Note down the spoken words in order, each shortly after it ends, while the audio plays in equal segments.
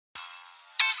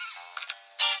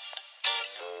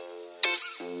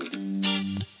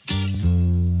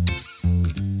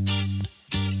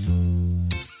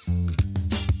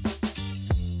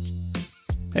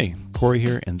Hey, Corey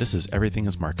here, and this is Everything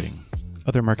is Marketing.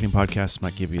 Other marketing podcasts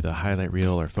might give you the highlight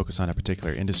reel or focus on a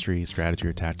particular industry, strategy,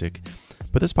 or tactic,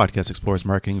 but this podcast explores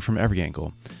marketing from every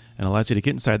angle and allows you to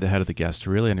get inside the head of the guest to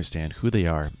really understand who they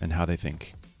are and how they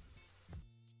think.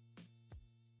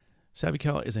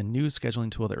 SavvyCal is a new scheduling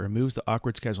tool that removes the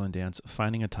awkward scheduling dance of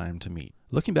finding a time to meet.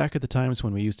 Looking back at the times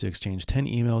when we used to exchange 10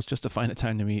 emails just to find a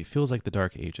time to meet feels like the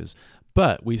dark ages,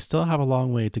 but we still have a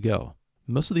long way to go.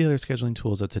 Most of the other scheduling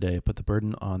tools of today put the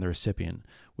burden on the recipient,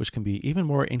 which can be even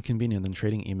more inconvenient than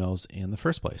trading emails in the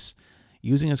first place.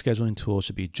 Using a scheduling tool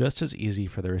should be just as easy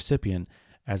for the recipient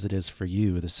as it is for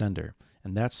you, the sender,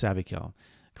 and that's SavvyCal.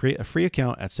 Create a free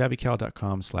account at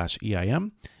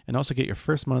savvycal.com/EIM and also get your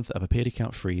first month of a paid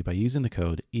account free by using the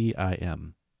code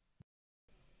EIM.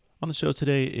 On the show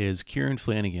today is Kieran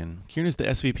Flanagan. Kieran is the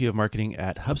SVP of Marketing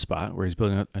at HubSpot, where he's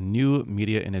building out a new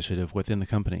media initiative within the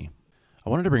company. I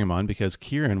wanted to bring him on because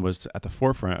Kieran was at the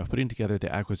forefront of putting together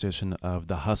the acquisition of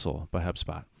The Hustle by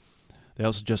HubSpot. They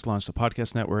also just launched a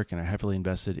podcast network and are heavily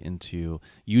invested into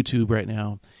YouTube right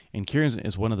now. And Kieran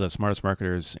is one of the smartest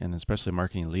marketers and especially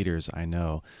marketing leaders I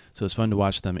know. So it's fun to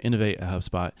watch them innovate at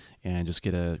HubSpot and just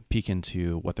get a peek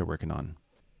into what they're working on.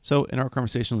 So in our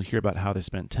conversation, we'll hear about how they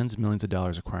spent tens of millions of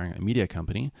dollars acquiring a media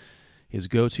company, his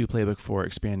go-to playbook for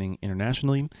expanding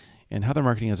internationally, and how their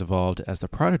marketing has evolved as the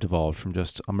product evolved from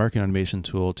just a marketing automation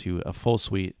tool to a full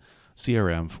suite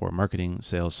CRM for marketing,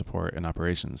 sales, support, and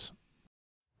operations.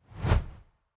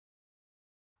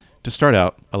 To start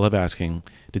out, I love asking,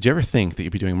 did you ever think that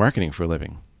you'd be doing marketing for a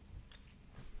living?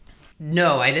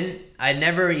 No, I didn't. I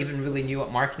never even really knew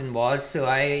what marketing was. So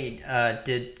I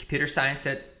did computer science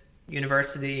at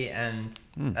university and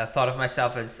thought of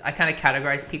myself as, I kind of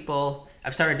categorize people.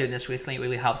 I've started doing this recently. It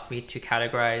really helps me to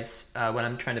categorize when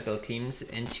I'm trying to build teams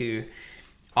into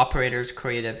operators,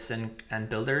 creatives, and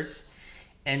builders.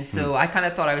 And so I kind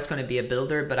of thought I was going to be a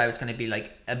builder, but I was going to be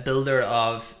like a builder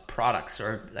of products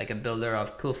or like a builder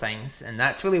of cool things. And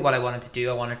that's really what I wanted to do.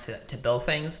 I wanted to build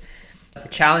things. The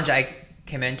challenge I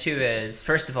came into is,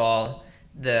 first of all,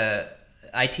 the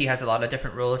IT has a lot of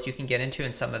different roles you can get into,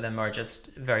 and some of them are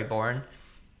just very boring.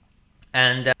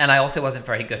 And I also wasn't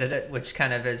very good at it, which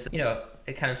kind of is,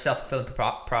 a kind of self-fulfilling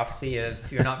prophecy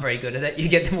of, you're not very good at it, you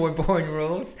get the more boring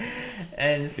roles.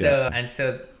 And so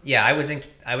I was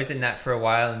in that for a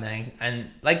while,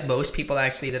 and like most people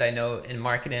actually that I know in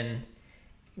marketing,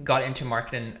 got into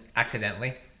marketing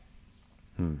accidentally.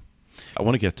 I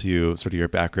want to get to sort of your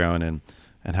background and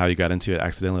how you got into it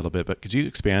accidentally a little bit, but could you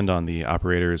expand on the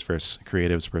operators versus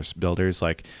creatives versus builders?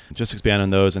 Like, just expand on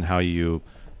those and how you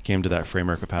came to that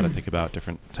framework of how to think about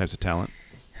different types of talent?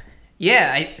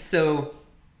 Yeah, so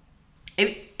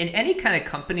in any kind of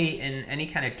company, in any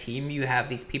kind of team, you have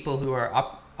these people who are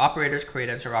operators,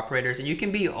 creatives, or operators, and you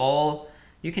can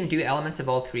do elements of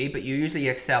all three, but you usually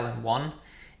excel in one.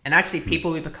 And actually,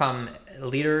 people who become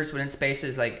leaders within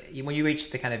spaces, like when you reach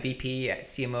the kind of VP,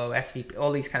 CMO, SVP,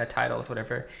 all these kind of titles,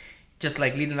 whatever, just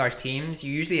like leading large teams,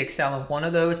 you usually excel in one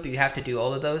of those, but you have to do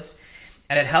all of those.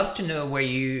 And it helps to know where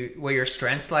your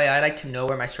strengths lie. I like to know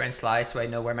where my strengths lie so I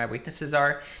know where my weaknesses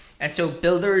are. And so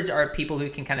builders are people who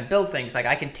can kind of build things. Like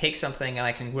I can take something and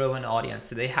I can grow an audience.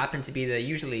 So they happen to be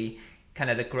usually kind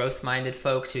of the growth-minded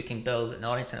folks who can build an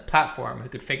audience and a platform, who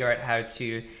could figure out how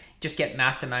to just get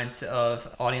mass amounts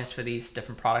of audience for these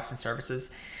different products and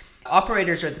services.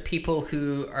 Operators are the people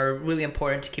who are really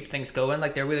important to keep things going.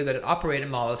 Like they're really good at operating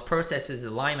models, processes,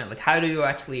 alignment. Like how do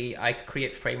I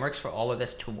create frameworks for all of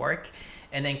this to work?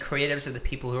 And then creatives are the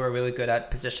people who are really good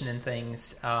at positioning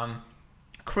things,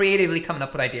 creatively coming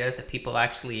up with ideas that people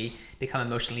actually become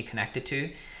emotionally connected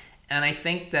to. And I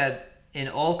think that in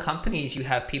all companies, you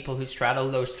have people who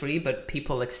straddle those three, but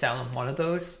people excel in one of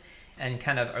those and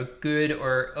kind of are good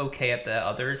or okay at the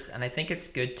others. And I think it's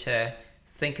good to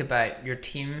think about your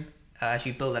team as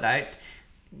you build it out.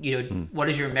 What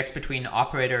is your mix between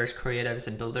operators, creatives,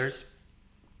 and builders?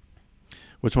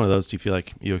 Which one of those do you feel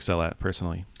like you excel at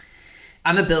personally?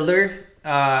 I'm a builder.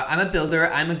 I'm a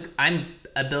builder.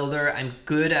 I'm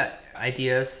good at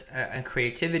ideas and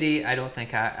creativity. I don't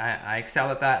think I excel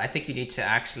at that. I think you need to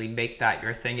actually make that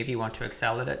your thing if you want to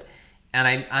excel at it.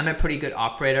 And I'm a pretty good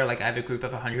operator. Like I have a group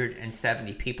of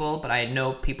 170 people, but I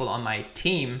know people on my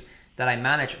team that I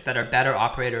manage that are better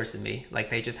operators than me. Like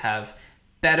they just have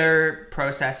better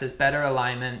processes, better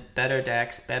alignment, better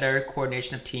decks, better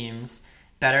coordination of teams,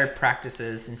 better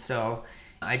practices. And so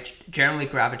I generally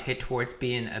gravitate towards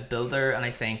being a builder. And I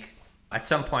think at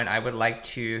some point I would like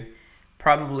to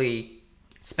probably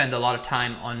spend a lot of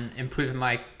time on improving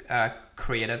my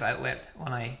creative outlet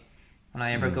when I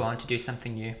ever go on to do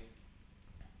something new.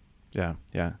 Yeah,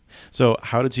 yeah. So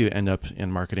how did you end up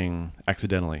in marketing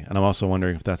accidentally? And I'm also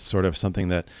wondering if that's sort of something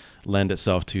that lend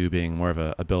itself to being more of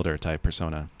a builder type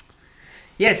persona.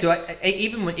 Yeah, so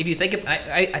even if you think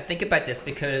I think about this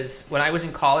because when I was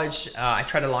in college, I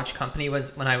tried to launch a company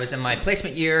was when I was in my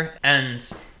placement year, and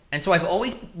so I've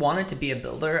always wanted to be a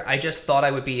builder. I just thought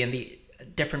I would be in a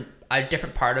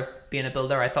different part of being a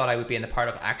builder. I thought I would be in the part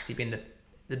of actually being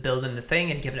the building the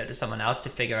thing and giving it to someone else to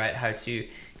figure out how to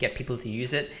get people to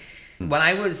use it. When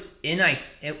I was in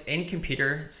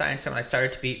computer science, and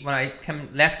when I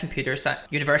left computer science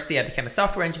university, I became a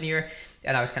software engineer,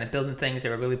 and I was kind of building things. They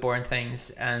were really boring things,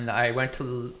 and I went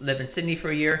to live in Sydney for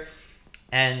a year,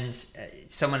 and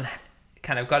someone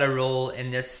kind of got a role in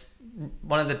this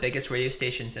one of the biggest radio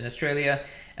stations in Australia,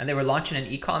 and they were launching an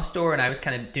e-com store, and I was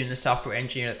kind of doing the software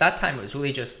engineer. At that time, it was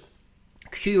really just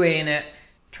QAing it,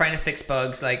 trying to fix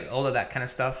bugs, like all of that kind of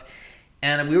stuff.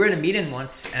 And we were in a meeting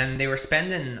once, and they were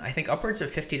spending, I think, upwards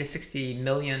of $50 to $60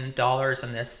 million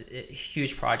on this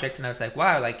huge project. And I was like,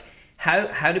 wow, like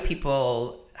how do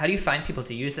you find people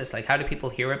to use this? Like, how do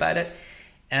people hear about it?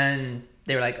 And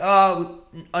they were like, oh,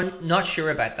 I'm not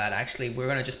sure about that, actually. We're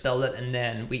going to just build it, and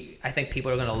then I think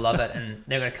people are going to love it, and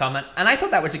they're going to comment. And I thought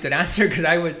that was a good answer because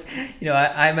I was,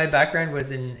 my background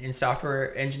was in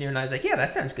software engineering, and I was like, yeah,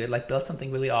 that sounds good. Like, build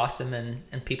something really awesome,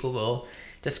 and people will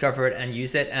discover it and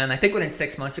use it. And I think within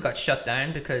 6 months it got shut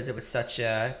down because it was such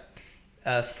a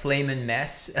flaming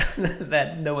mess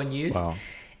that no one used. Wow.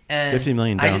 And 50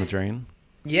 million down the drain.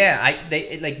 Yeah,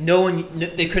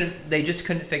 they just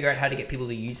couldn't figure out how to get people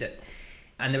to use it.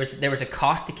 And there was a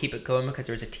cost to keep it going because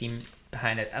there was a team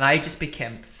behind it. And I just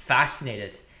became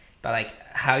fascinated by like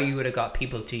how you would have got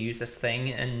people to use this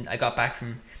thing. And I got back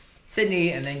from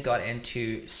Sydney and then got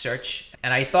into search.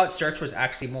 And I thought search was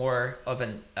actually more of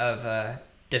a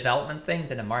development thing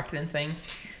than a marketing thing.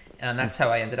 And that's how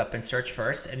I ended up in search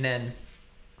first, and then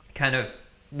kind of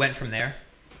went from there.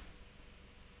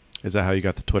 Is that how you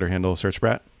got the Twitter handle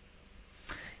SearchBrat?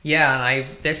 Yeah, and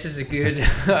this is a good,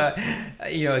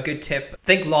 a good tip.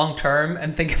 Think long term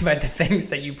and think about the things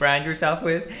that you brand yourself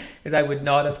with, because I would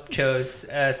not have chose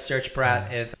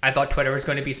SearchBrat if I thought Twitter was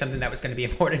going to be something that was going to be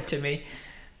important to me.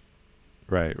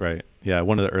 Right. Yeah,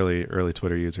 one of the early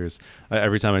Twitter users.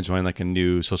 Every time I join like a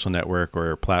new social network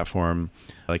or platform,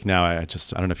 like now I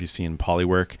don't know if you've seen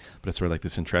Polywork, but it's sort of like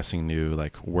this interesting new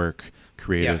like work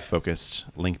creative focused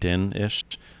LinkedIn-ish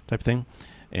type thing.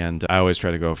 And I always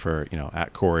try to go for,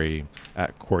 at Corey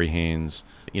Haynes,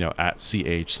 at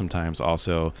CH sometimes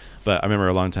also. But I remember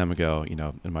a long time ago,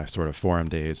 in my sort of forum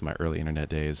days, my early internet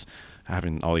days,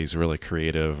 having all these really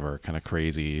creative or kind of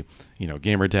crazy,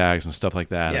 gamer tags and stuff like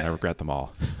that. Yeah. And I regret them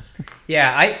all.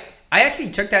 Yeah, I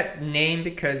actually took that name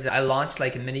because I launched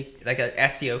like a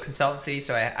SEO consultancy.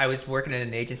 So I was working in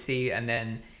an agency, and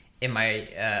then in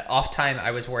my off time,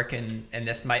 I was working in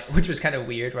this, which was kind of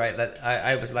weird, right? That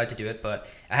I was allowed to do it, but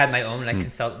I had my own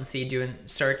consultancy doing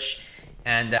search,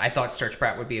 and I thought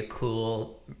SearchBrat would be a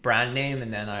cool brand name,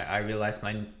 and then I realized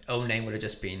my own name would have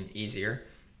just been easier.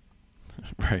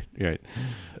 Right.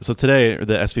 So today,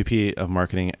 the SVP of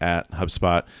marketing at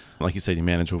HubSpot, like you said, you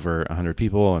manage over 100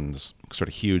 people and this sort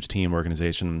of huge team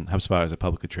organization. HubSpot is a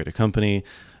publicly traded company.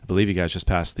 I believe you guys just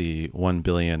passed the 1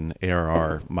 billion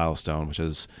ARR milestone, which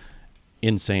is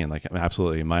insane, like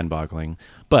absolutely mind-boggling.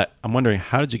 But I'm wondering,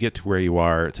 how did you get to where you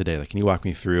are today? Like, can you walk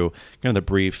me through kind of the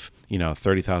brief,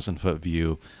 30,000 foot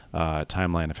view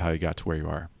timeline of how you got to where you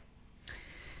are?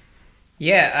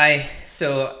 Yeah,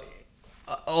 so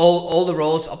all the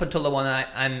roles up until the one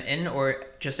I'm in, or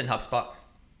just in HubSpot?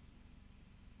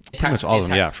 Pretty much all of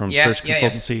them, yeah. From search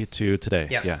consultancy to today.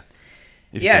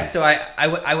 Yeah. So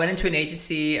I went into an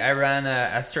agency. I ran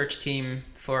a search team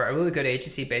for a really good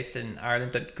agency based in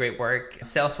Ireland, did great work.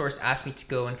 Salesforce asked me to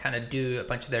go and kind of do a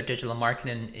bunch of their digital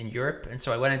marketing in Europe. And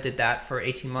so I went and did that for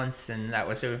 18 months, and that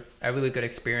was a really good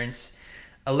experience.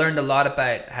 I learned a lot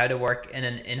about how to work in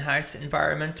an in-house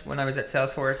environment when I was at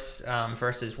Salesforce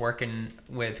versus working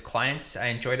with clients. I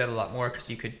enjoyed it a lot more because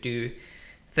you could do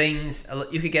things,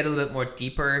 you could get a little bit more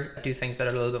deeper, do things that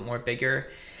are a little bit more bigger.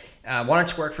 Wanted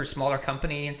to work for a smaller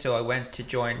company, and so I went to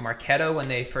join Marketo when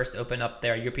they first opened up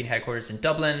their European headquarters in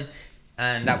Dublin,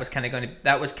 and that was kind of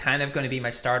going to be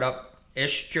my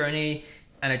startup-ish journey.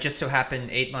 And it just so happened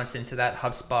 8 months into that,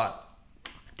 HubSpot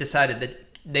decided that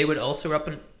they would also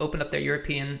open up their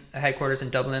European headquarters in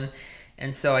Dublin.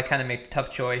 And so I kind of made a tough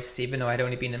choice. Even though I'd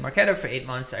only been in Marketo for 8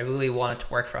 months, I really wanted to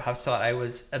work for HubSpot. I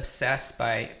was obsessed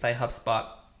by HubSpot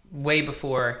way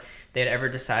before they'd ever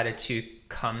decided to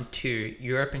come to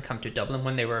Europe and come to Dublin,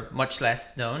 when they were much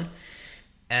less known.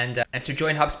 And so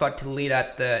joined HubSpot to lead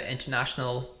at the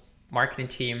international marketing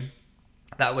team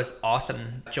That was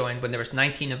awesome. Joined when there was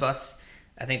 19 of us.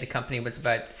 I think the company was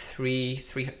about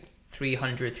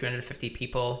 350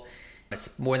 people.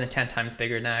 It's more than 10 times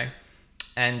bigger now.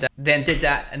 And then did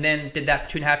that for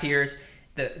 2.5 years.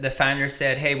 The founder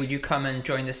said, hey, would you come and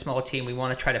join this small team? We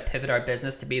want to try to pivot our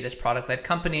business to be this product-led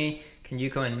company. Can you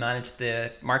go and manage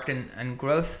the marketing and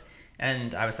growth?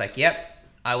 And I was like, yep,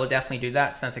 I will definitely do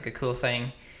that. Sounds like a cool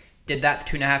thing. Did that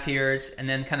for 2.5 years, and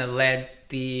then kind of led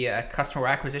the customer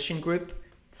acquisition group.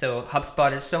 So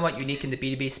HubSpot is somewhat unique in the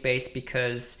B2B space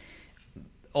because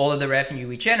all of the revenue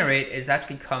we generate is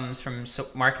actually comes from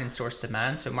marketing source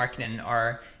demand. So marketing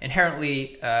are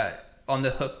inherently on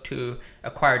the hook to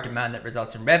acquire demand that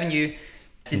results in revenue.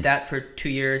 Did that for 2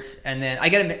 years, and then I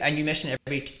get a new mission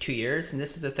every 2 years. And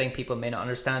this is the thing people may not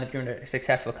understand if you're in a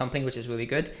successful company, which is really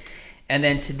good. And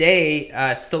then today,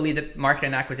 still lead the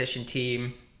marketing acquisition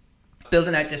team,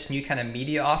 building out this new kind of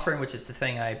media offering, which is the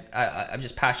thing I'm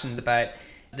just passionate about.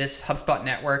 This HubSpot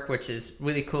network, which is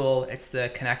really cool. It's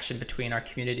the connection between our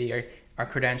community, our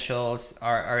credentials,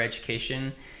 our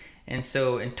education. And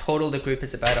so in total, the group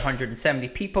is about 170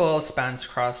 people. It spans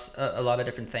across a lot of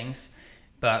different things.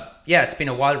 But yeah, it's been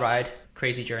a wild ride,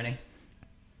 crazy journey.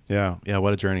 Yeah,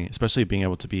 what a journey, especially being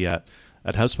able to be at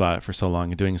HubSpot for so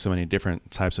long and doing so many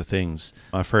different types of things.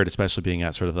 I've heard, especially being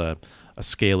at sort of a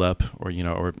scale up,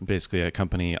 or basically a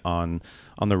company on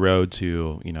the road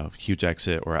to, huge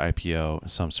exit or IPO of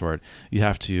some sort, you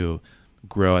have to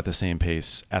grow at the same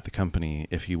pace at the company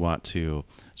if you want to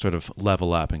sort of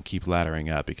level up and keep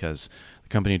laddering up, because the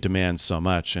company demands so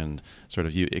much, and sort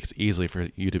of it's easily for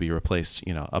you to be replaced,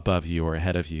 above you or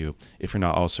ahead of you if you're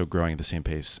not also growing at the same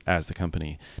pace as the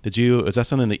company. Is that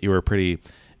something that you were pretty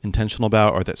intentional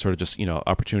about, or that sort of just,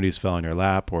 opportunities fell in your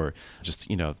lap, or just,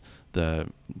 the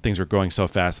things were going so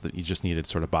fast that you just needed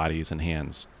sort of bodies and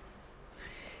hands?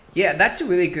 Yeah, that's a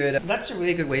really good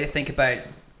way to think about.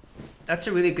 That's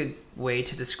a really good way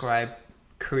to describe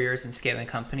careers and scaling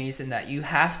companies, in that you're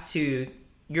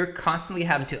constantly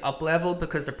having to up level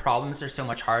because the problems are so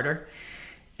much harder.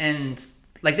 And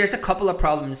like, there's a couple of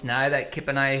problems now that Kip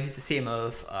and I, who's the CMO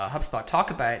of HubSpot,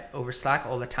 talk about over Slack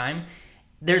all the time.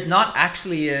 There's not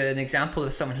actually an example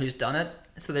of someone who's done it.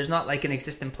 So there's not like an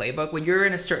existing playbook. When you're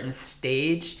in a certain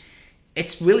stage,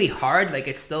 it's really hard. Like,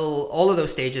 it's still, all of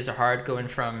those stages are hard, going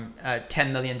from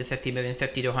 10 million to 50 million,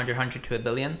 50 to 100 to a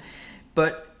billion.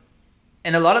 But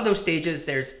in a lot of those stages,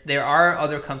 there are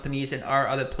other companies and are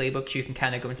other playbooks. You can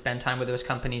kind of go and spend time with those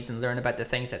companies and learn about the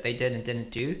things that they did and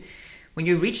didn't do. When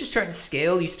you reach a certain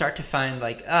scale, you start to find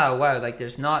like, oh wow, like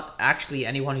there's not actually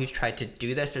anyone who's tried to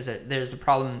do this. There's a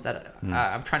problem that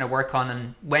I'm trying to work on,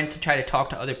 and went to try to talk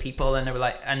to other people, and they were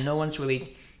like, and no one's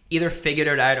really either figured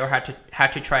it out or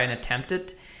had to try and attempt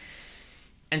it.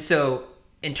 And so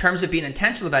in terms of being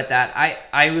intentional about that,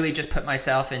 I really just put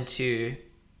myself into,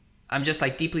 I'm just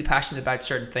like deeply passionate about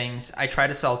certain things. I try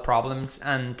to solve problems,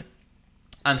 and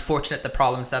I'm fortunate the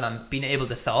problems that I'm being able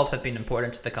to solve have been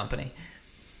important to the company.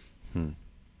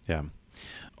 Yeah.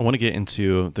 I want to get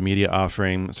into the media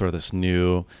offering, sort of this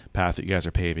new path that you guys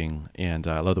are paving, and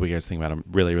I love the way you guys think about it. I'm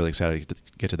really, really excited to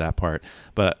get to that part.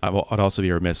 But I'd also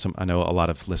be remiss. I know a lot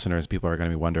of listeners, people are going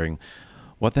to be wondering,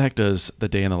 what the heck does the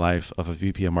day in the life of a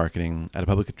VP of marketing at a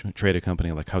publicly traded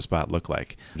company like HubSpot look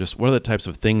like? Just what are the types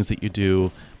of things that you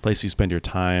do, places you spend your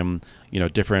time,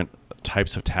 different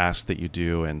types of tasks that you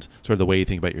do, and sort of the way you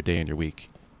think about your day and your week?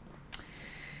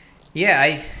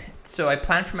 Yeah, So I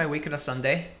plan for my week on a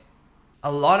Sunday.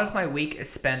 A lot of my week is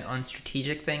spent on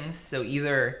strategic things. So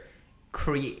either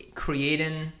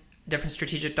creating different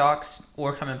strategic docs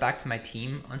or coming back to my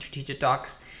team on strategic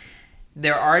docs.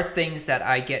 There are things that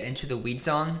I get into the weeds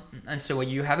on. And so when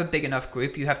you have a big enough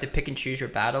group, you have to pick and choose your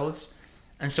battles.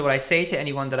 And so what I say to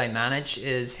anyone that I manage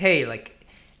is, hey, like,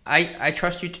 I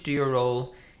trust you to do your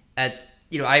role at,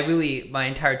 my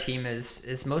entire team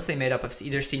is mostly made up of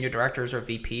either senior directors or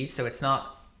VPs. So it's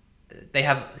not, they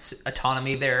have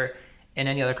autonomy there in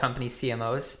any other company's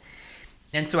CMOs.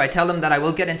 And so I tell them that I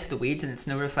will get into the weeds, and it's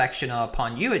no reflection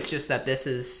upon you. It's just that this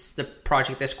is the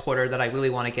project this quarter that I really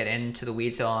want to get into the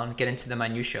weeds on, get into the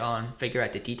minutiae on, figure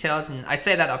out the details. And I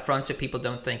say that up front so people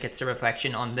don't think it's a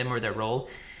reflection on them or their role.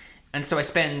 And so I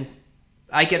spend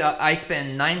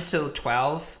 9 till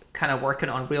 12 kind of working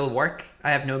on real work.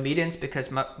 I have no meetings because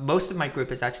most of my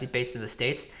group is actually based in the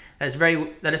States.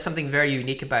 That is something very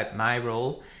unique about my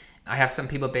role. I have some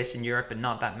people based in Europe, but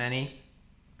not that many.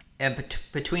 And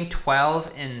between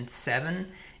 12 and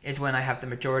 7 is when I have the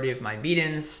majority of my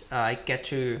meetings. I get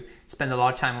to spend a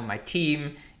lot of time with my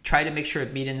team, try to make sure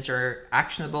meetings are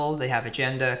actionable, they have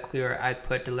agenda, clear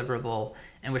output, deliverable,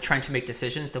 and we're trying to make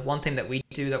decisions. The one thing that we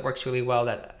do that works really well,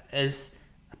 that is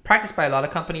practiced by a lot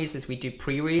of companies is we do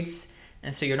pre-reads.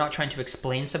 And so you're not trying to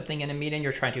explain something in a meeting,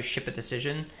 you're trying to ship a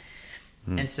decision.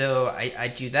 And so I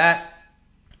do that.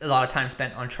 A lot of time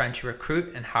spent on trying to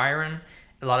recruit and hiring.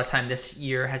 A lot of time this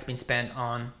year has been spent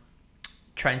on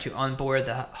trying to onboard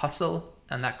the Hustle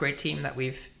and that great team that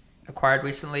we've acquired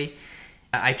recently.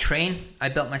 I train. I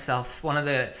built myself. One of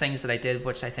the things that I did,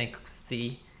 which I think was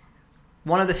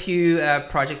one of the few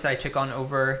projects that I took on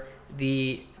over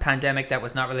the pandemic that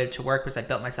was not related to work, was I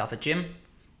built myself a gym.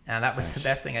 And that was the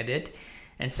best thing I did.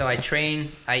 And so I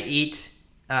train, I eat,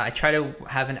 I try to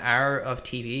have an hour of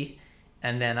TV,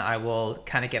 and then I will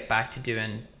kind of get back to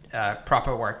doing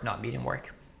proper work, not meeting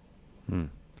work.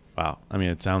 Wow. I mean,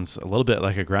 it sounds a little bit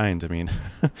like a grind. I mean,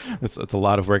 it's a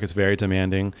lot of work. It's very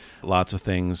demanding. Lots of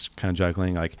things kind of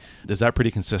juggling. Like, is that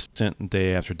pretty consistent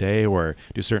day after day, or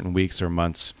do certain weeks or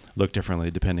months look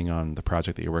differently depending on the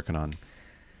project that you're working on?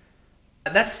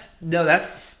 That's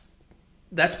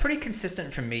pretty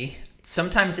consistent for me.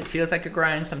 Sometimes it feels like a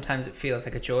grind. Sometimes it feels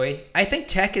like a joy. I think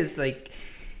tech is like,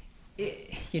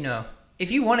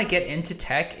 if you want to get into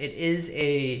tech, it is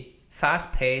a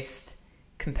fast-paced,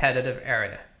 competitive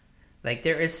area. Like,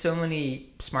 there is so many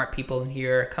smart people in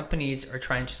here. Companies are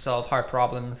trying to solve hard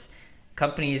problems.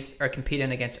 Companies are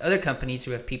competing against other companies who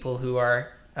have people who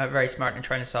are very smart and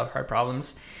trying to solve hard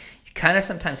problems. You kind of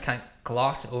sometimes can't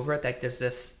gloss over it. Like, there's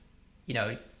this,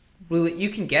 really, you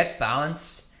can get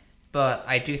balance, but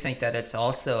I do think that it's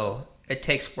also, it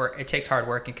takes work. It takes hard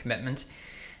work and commitment.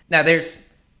 Now,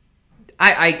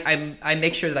 I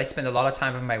make sure that I spend a lot of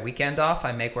time on my weekend off.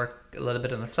 I make work a little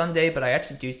bit on the Sunday, but I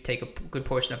actually do take a good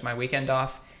portion of my weekend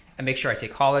off. I make sure I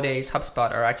take holidays. HubSpot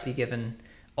are actually giving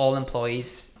all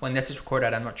employees, when this is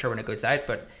recorded, I'm not sure when it goes out,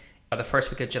 but the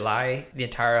first week of July, the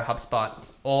entire HubSpot,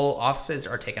 all offices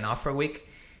are taken off for a week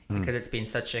because it's been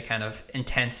such a kind of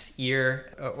intense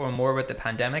year or more with the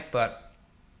pandemic. But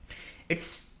it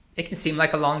can seem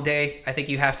like a long day. I think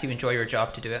you have to enjoy your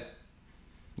job to do it.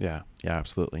 Yeah,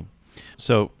 absolutely.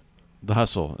 So the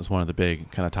Hustle is one of the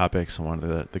big kind of topics and one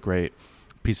of the great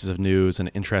pieces of news and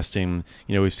interesting.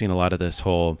 We've seen a lot of this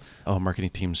whole, marketing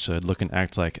teams should look and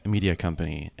act like a media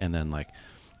company. And then like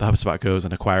the HubSpot goes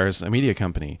and acquires a media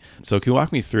company. So can you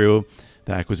walk me through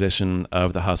the acquisition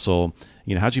of the Hustle?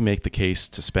 How'd you make the case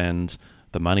to spend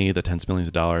the money, the tens of millions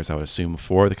of dollars, I would assume,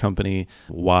 for the company?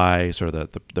 Why sort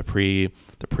of the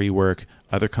pre-work,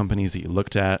 other companies that you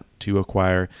looked at to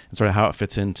acquire, and sort of how it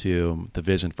fits into the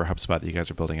vision for HubSpot that you guys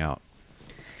are building out?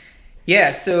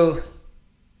 Yeah, so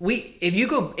if you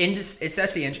go into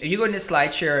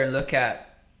SlideShare and look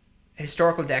at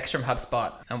historical decks from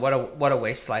HubSpot, and what a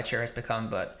waste SlideShare has become,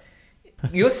 but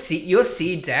you'll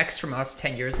see decks from us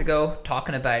 10 years ago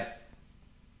talking about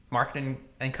marketing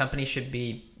and companies should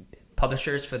be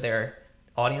publishers for their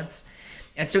audience.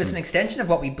 And so it's an extension of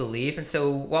what we believe. And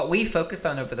so what we focused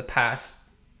on over the past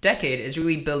decade is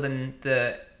really building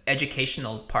the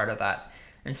educational part of that.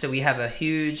 And so we have a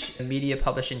huge media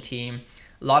publishing team.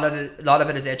 A lot of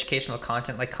it is educational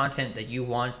content, like content that you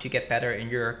want to get better in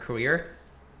your career.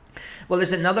 Well,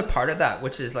 there's another part of that,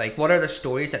 which is like, what are the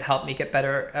stories that help me get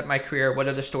better at my career? What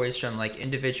are the stories from like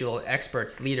individual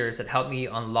experts, leaders that help me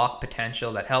unlock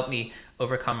potential, that help me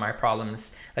overcome my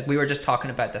problems? Like we were just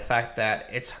talking about the fact that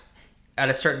it's at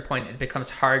a certain point, it becomes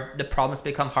hard. The problems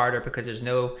become harder because there's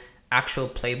no actual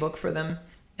playbook for them.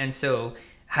 And so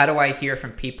how do I hear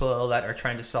from people that are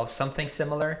trying to solve something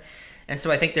similar? And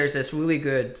so I think there's this really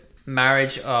good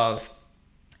marriage of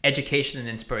education and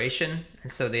inspiration.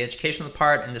 And so the educational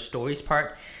part and the stories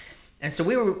part. And so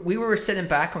we were sitting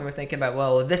back and we were thinking about,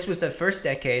 well, this was the first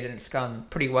decade and it's gone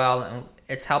pretty well and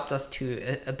it's helped us to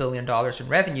 $1 billion in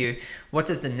revenue. What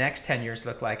does the next 10 years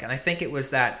look like? And I think it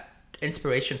was that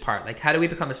inspiration part. Like, how do we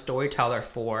become a storyteller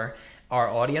for our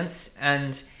audience?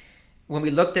 And when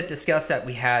we looked at the skill set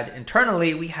we had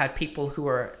internally, we had people who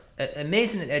were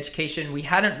amazing at education. We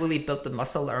hadn't really built the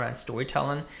muscle around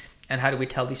storytelling and how do we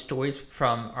tell these stories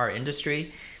from our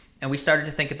industry. And we started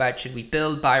to think about, should we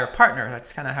build, buy, or partner?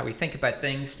 That's kind of how we think about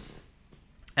things.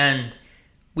 And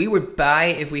we would buy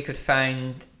if we could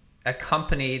find a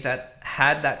company that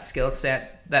had that skill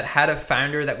set, that had a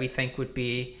founder that we think would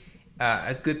be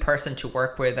a good person to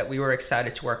work with, that we were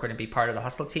excited to work with and be part of the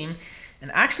Hustle team.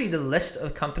 And actually the list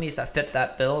of companies that fit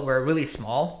that bill were really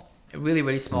small, really,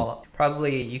 really small.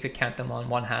 Probably you could count them on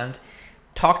one hand.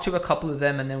 Talked to a couple of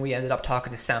them, and then we ended up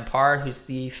talking to Sam Parr, who's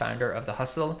the founder of The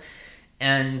Hustle.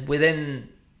 And within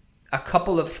a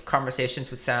couple of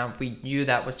conversations with Sam, we knew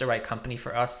that was the right company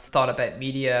for us. Thought about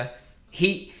media.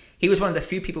 He was one of the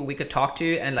few people we could talk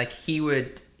to, and like he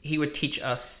would teach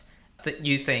us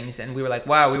new things. And we were like,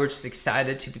 wow, we were just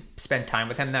excited to spend time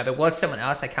with him. Now there was someone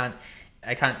else, I can't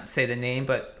I can't say the name,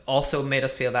 but also made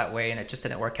us feel that way, and it just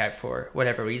didn't work out for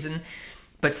whatever reason.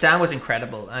 But Sam was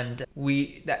incredible, and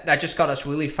that just got us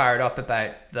really fired up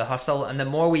about the hustle. And the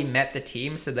more we met the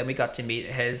team, so then we got to meet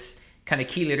his kind of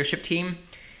key leadership team,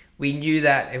 we knew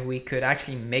that if we could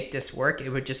actually make this work, it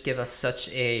would just give us such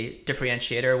a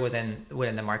differentiator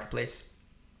within the marketplace.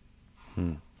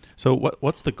 So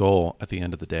what's the goal at the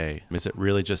end of the day? Is it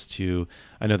really just to,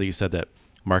 I know that you said that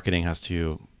marketing has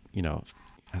to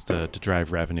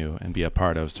drive revenue and be a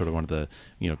part of sort of one of the,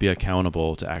 be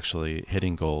accountable to actually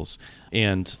hitting goals.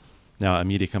 And now a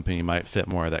media company might fit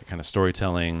more of that kind of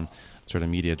storytelling, sort of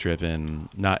media driven,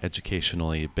 not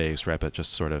educationally based, right? But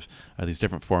just sort of these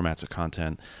different formats of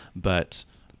content. But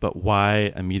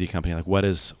why a media company? Like what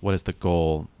is the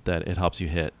goal that it helps you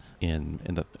hit in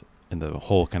the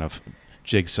whole kind of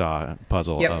jigsaw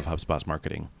puzzle of HubSpot's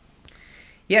marketing?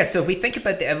 Yeah, so if we think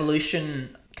about the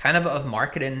evolution kind of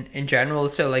marketing in general,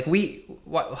 so like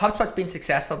HubSpot's been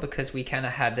successful because we kind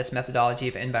of had this methodology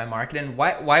of inbound marketing.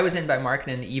 Why was inbound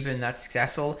marketing even that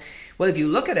successful? Well, if you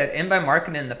look at it, inbound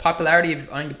marketing, the popularity of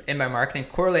inbound marketing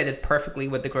correlated perfectly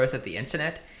with the growth of the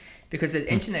internet, because the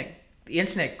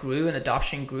internet grew and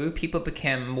adoption grew. People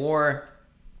became more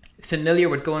familiar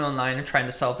with going online and trying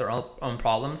to solve their own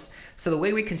problems. So the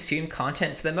way we consume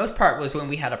content for the most part was when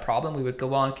we had a problem, we would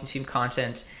go on, consume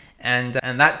content, and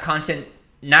that content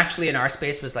naturally in our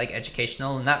space was like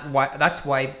educational, and that's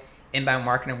why inbound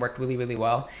marketing worked really, really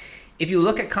well. If you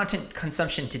look at content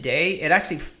consumption today,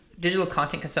 digital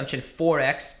content consumption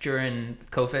 4x during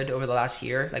COVID over the last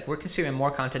year. Like we're consuming more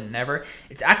content than ever.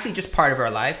 It's actually just part of our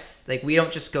lives. Like we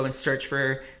don't just go and search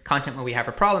for content when we have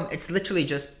a problem. It's literally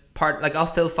just part, like I'll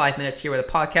fill 5 minutes here with a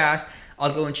podcast.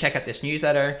 I'll go and check out this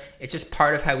newsletter. It's just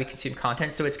part of how we consume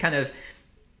content. So it's kind of,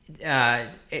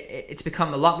 it's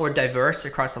become a lot more diverse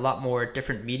across a lot more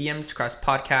different mediums, across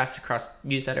podcasts, across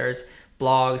newsletters,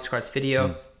 blogs, across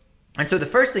video. And so the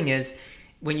first thing is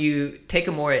when you take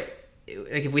a more,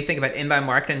 like if we think about inbound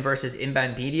marketing versus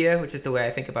inbound media, which is the way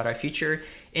I think about our future,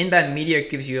 inbound media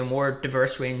gives you a more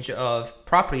diverse range of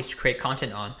properties to create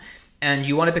content on. And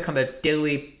you want to become a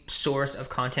daily source of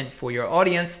content for your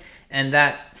audience. And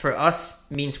that for us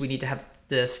means we need to have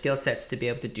the skill sets to be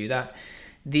able to do that.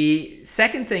 The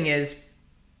second thing is,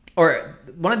 or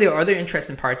one of the other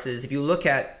interesting parts is, if you look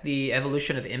at the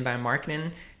evolution of inbound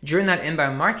marketing, during that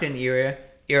inbound marketing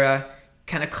era,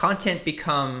 kind of content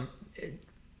become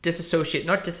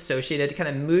not disassociated, kind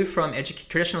of move from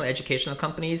traditional educational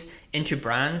companies into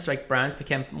brands. Like brands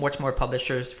became much more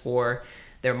publishers for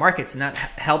their markets, and that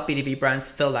helped B2B brands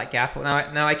fill that gap.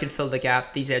 Now I can fill the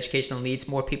gap, these educational needs,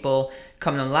 more people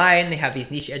coming online, they have these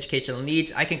niche educational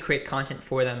needs, I can create content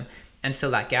for them and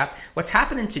fill that gap. What's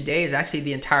happening today is actually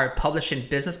the entire publishing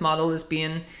business model is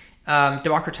being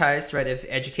democratized, right? If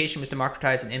education was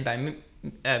democratized in inbound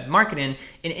marketing,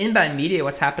 in inbound media,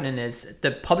 what's happening is the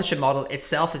publishing model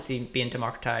itself is being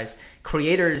democratized.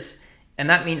 Creators, and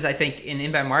that means I think in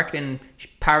inbound marketing,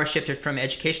 power shifted from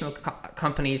educational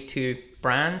companies to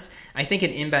brands. I think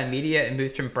in inbound media, it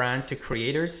moved from brands to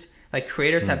creators. Like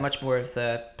creators have much more of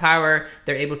the power.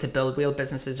 They're able to build real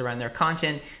businesses around their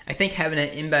content. I think having an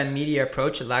inbound media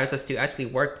approach allows us to actually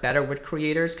work better with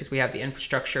creators because we have the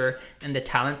infrastructure and the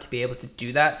talent to be able to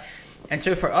do that. And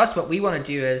so for us, what we want to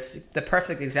do is, the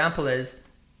perfect example is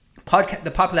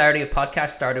the popularity of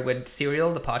podcasts started with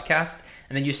Serial, the podcast,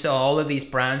 and then you saw all of these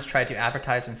brands try to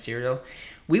advertise on Serial.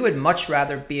 We would much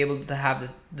rather be able to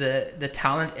have the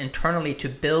talent internally to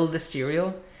build the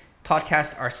Serial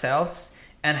podcast ourselves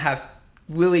and have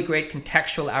really great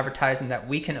contextual advertising that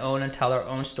we can own and tell our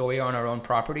own story on our own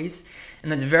properties.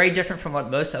 And that's very different from what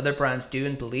most other brands do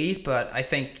and believe. But I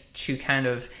think to kind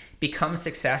of become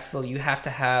successful, you have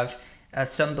to have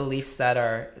some beliefs that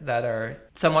are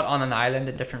somewhat on an island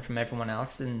and different from everyone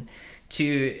else. And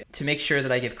to make sure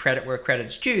that I give credit where credit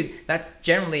is due, that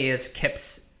generally is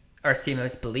Kip's, our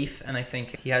CMO's belief. And I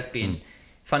think he has been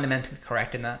fundamentally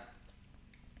correct in that.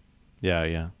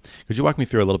 Yeah. Could you walk me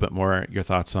through a little bit more your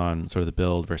thoughts on sort of the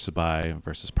build versus buy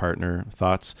versus partner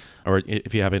thoughts, or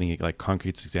if you have any like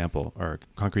concrete examples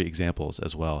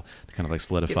as well to kind of like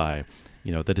solidify,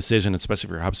 the decision, especially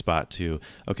for HubSpot, to,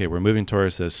 okay, we're moving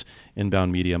towards this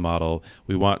inbound media model.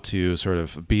 We want to sort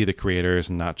of be the creators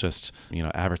and not just,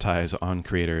 advertise on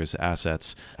creators'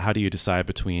 assets. How do you decide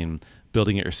between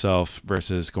building it yourself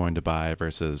versus going to buy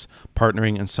versus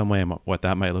partnering in some way and what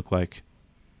that might look like?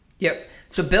 Yep.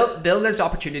 So build as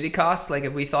opportunity cost. Like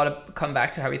if we come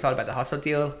back to how we thought about the Hustle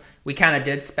deal, we kind of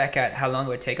did spec out how long it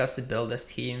would take us to build this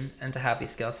team and to have these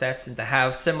skill sets and to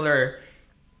have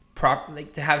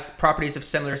properties of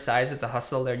similar size as the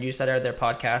Hustle, their newsletter, their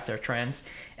podcast, their trends.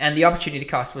 And the opportunity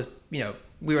cost was,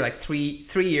 we were like three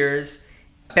years,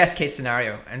 best case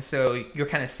scenario. And so you're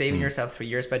kind of saving yourself 3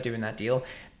 years by doing that deal.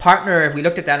 Partner, if we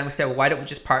looked at that and we said, well, why don't we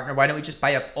just partner? Why don't we just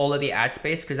buy up all of the ad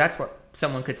space? Because that's what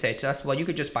someone could say to us. Well, you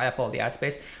could just buy up all the ad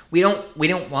space. We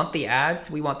don't want the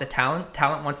ads. We want the talent.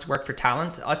 Talent wants to work for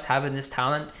talent. Us having this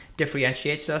talent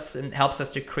differentiates us and helps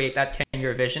us to create that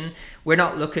 10-year vision. We're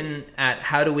not looking at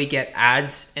how do we get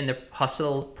ads in the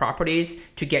Hustle properties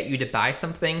to get you to buy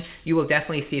something. You will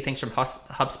definitely see things from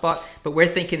HubSpot, but we're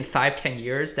thinking 5-10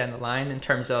 years down the line in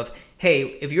terms of, hey,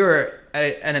 if you're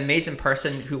an amazing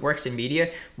person who works in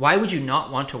media, why would you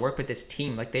not want to work with this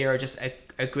team? Like, they are just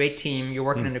a great team. You're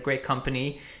working in a great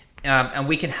company. And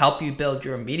we can help you build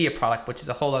your media product, which is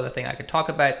a whole other thing I could talk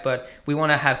about. But we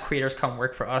want to have creators come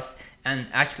work for us and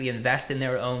actually invest in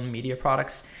their own media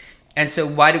products. And so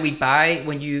why do we buy?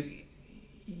 When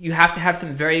you have to have some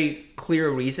very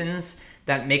clear reasons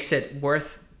that makes it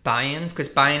worth buying, because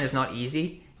buying is not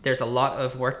easy. There's a lot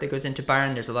of work that goes into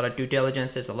buying. There's a lot of due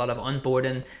diligence. There's a lot of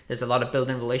onboarding. There's a lot of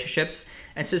building relationships.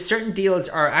 And so certain deals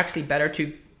are actually better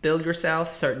to build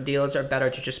yourself. Certain deals are better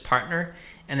to just partner.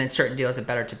 And then certain deals are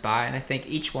better to buy. And I think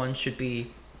each one should be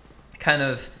kind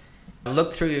of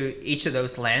look through each of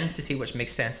those lenses to see which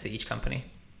makes sense to each company.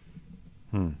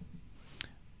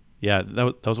 Yeah,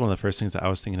 that was one of the first things that I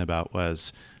was thinking about,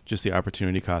 was just the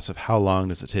opportunity cost of how long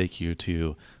does it take you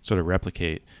to sort of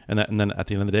replicate. And then at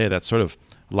the end of the day, that's sort of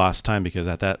lost time, because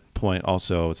at that point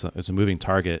also it's a moving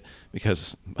target,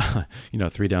 because 3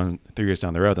 years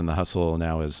down the road, then the Hustle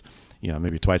now is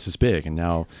maybe twice as big, and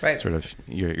now sort of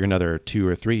you're another 2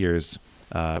 or 3 years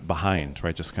behind,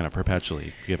 right? Just kind of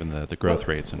perpetually, given the growth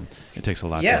rates, and it takes a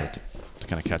lot to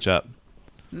kind of catch up.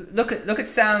 Look at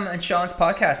Sam and Sean's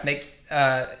podcast, Make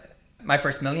My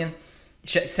First Million.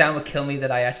 Sam would kill me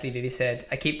that I actually really said,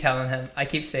 I keep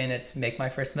saying it's Make My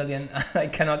First Million. I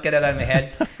cannot get it out of my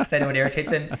head because I know it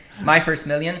irritates him. My First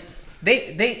Million.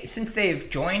 They since they've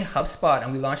joined HubSpot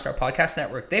and we launched our podcast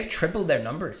network, they've tripled their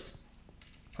numbers.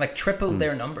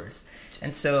 Their numbers.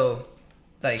 And so,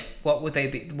 like, what will they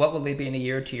be in a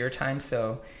year, 2 year time?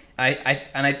 So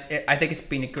I think it's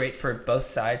been great for both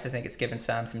sides. I think it's given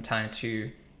Sam some time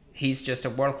he's just a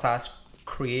world-class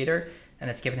creator, and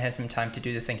it's given him some time to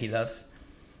do the thing he loves.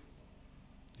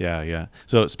 Yeah.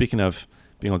 So speaking of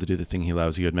being able to do the thing he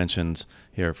loves, you had mentioned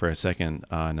here for a second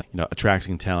on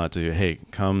attracting talent to, hey,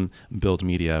 come build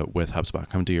media with HubSpot,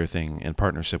 come do your thing in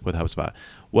partnership with HubSpot.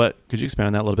 Could you expand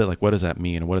on that a little bit? Like, what does that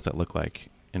mean, and what does that look like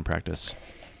in practice?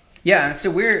 Yeah,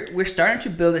 so we're starting to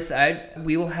build this out.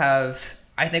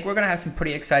 I think we're going to have some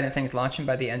pretty exciting things launching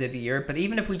by the end of the year. But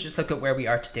even if we just look at where we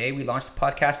are today, we launched the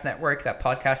podcast network. That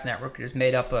podcast network is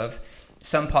made up of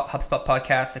some HubSpot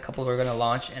podcasts, a couple we're going to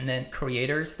launch, and then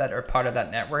creators that are part of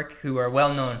that network who are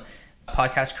well-known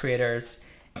podcast creators.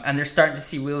 And they're starting to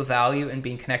see real value in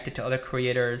being connected to other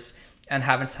creators and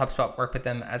having HubSpot work with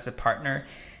them as a partner.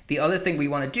 The other thing we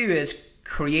want to do is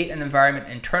create an environment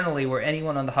internally where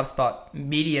anyone on the HubSpot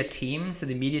media team, so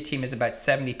the media team is about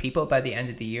 70 people by the end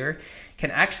of the year, can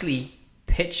actually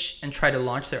pitch and try to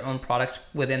launch their own products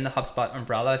within the HubSpot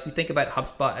umbrella. If you think about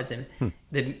HubSpot as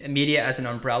the media as an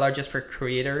umbrella just for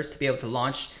creators to be able to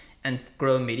launch and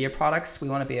grow media products, we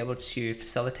want to be able to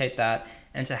facilitate that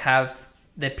and to have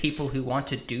the people who want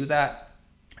to do that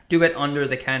do it under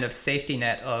the kind of safety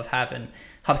net of having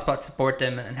HubSpot support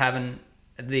them and having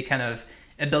the kind of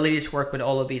ability to work with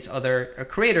all of these other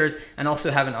creators, and also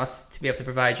having us to be able to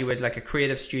provide you with like a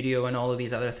creative studio and all of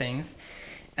these other things.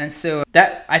 And so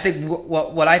that, I think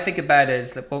what I think about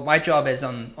is that what my job is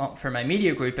for my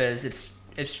media group is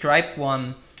if Stripe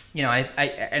won,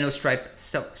 I know Stripe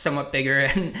somewhat bigger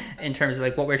in terms of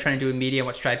like what we're trying to do in media and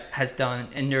what Stripe has done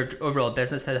in their overall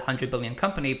business as a 100 billion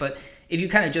company. But if you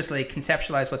kind of just like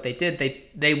conceptualize what they did,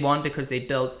 they won because they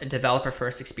built a developer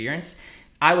first experience.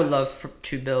 I would love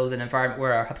to build an environment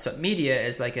where our HubSpot media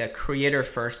is like a creator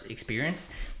first experience,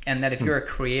 and that if you're a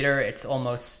creator, it's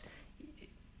almost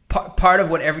part of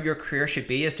whatever your career should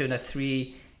be is doing a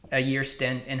 3-year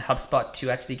stint in HubSpot to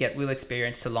actually get real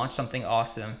experience, to launch something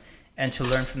awesome, and to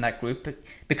learn from that group,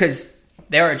 because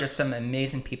there are just some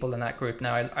amazing people in that group.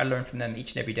 Now I learn from them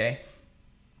each and every day.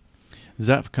 Does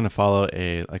that kind of follow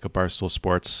a Barstool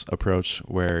Sports approach,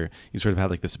 where you sort of have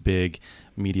like this big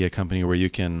media company where you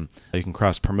can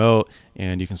cross promote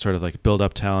and you can sort of like build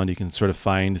up talent, you can sort of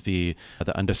find the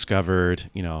undiscovered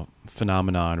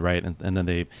phenomenon, right? And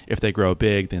then if they grow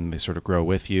big, then they sort of grow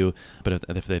with you. But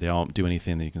if they don't do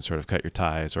anything, then you can sort of cut your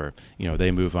ties, or they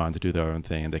move on to do their own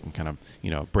thing, and they can kind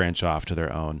of branch off to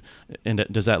their own. And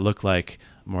does that look like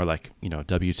more like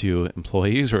W-2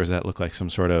 employees, or does that look like some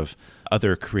sort of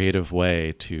other creative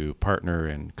way to partner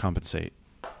and compensate?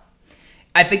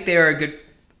 I think they are a good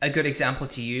a good example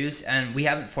to use, and we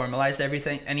haven't formalized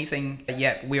anything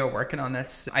yet. We are working on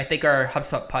this. I think our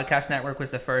HubSpot podcast network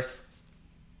was the first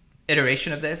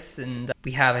iteration of this, and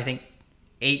we have, I think,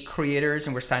 8 creators,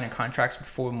 and we're signing contracts for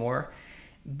 4 more.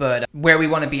 But where we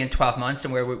want to be in 12 months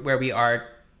and where we are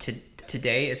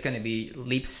today is going to be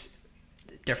leaps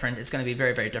different. It's going to be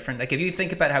very, very different. Like if you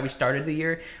think about how we started the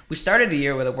year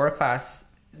with a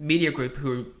world-class media group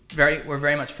who were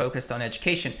very much focused on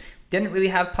education. Didn't really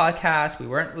have podcasts.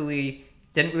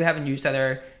 Didn't really have a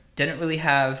newsletter. Didn't really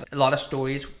have a lot of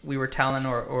stories we were telling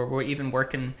or were even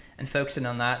working and focusing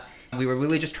on that. We were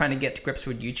really just trying to get to grips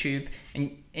with YouTube.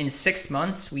 And in 6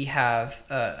 months, we have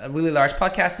a really large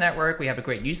podcast network. We have a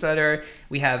great newsletter.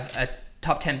 We have a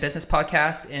top 10 business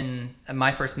podcast in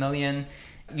My First Million.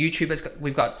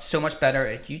 We've got so much better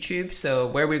at YouTube. So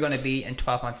where we're going to be in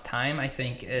 12 months time, I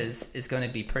think is going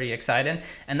to be pretty exciting.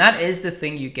 And that is the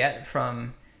thing you get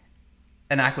from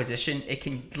an acquisition. It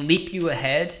can leap you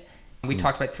ahead. We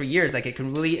talked about 3 years. Like it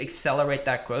can really accelerate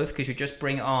that growth because you just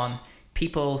bring on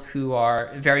people who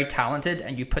are very talented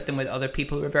and you put them with other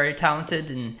people who are very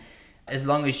talented. And as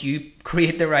long as you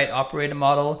create the right operating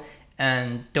model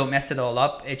and don't mess it all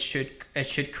up, it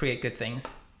should create good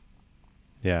things.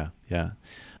 Yeah.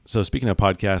 So speaking of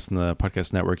podcasts and the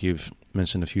podcast network you've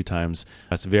mentioned a few times,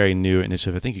 that's a very new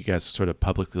initiative. I think you guys sort of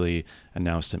publicly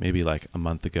announced it maybe like a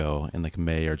month ago in like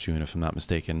May or June, if I'm not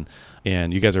mistaken.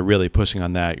 And you guys are really pushing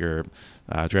on that. You're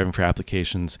driving for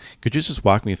applications. Could you just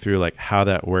walk me through like how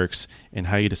that works and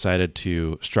how you decided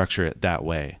to structure it that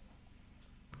way?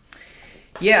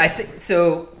 Yeah, I think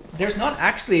so. There's not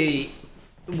actually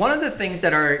one of the things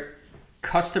that our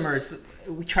customers,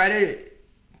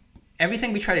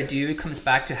 everything we try to do comes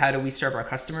back to how do we serve our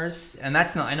customers. And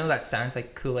that's not, I know that sounds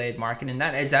like Kool-Aid marketing.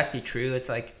 That is actually true. It's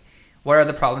like, what are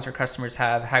the problems our customers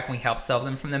have? How can we help solve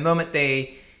them from the moment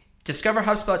they discover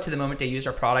HubSpot to the moment they use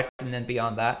our product and then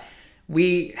beyond that?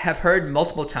 We have heard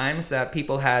multiple times that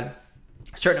people had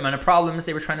a certain amount of problems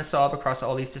they were trying to solve across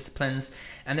all these disciplines,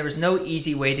 and there was no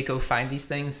easy way to go find these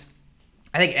things.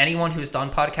 I think anyone who's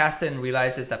done podcasting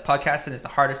realizes that podcasting is the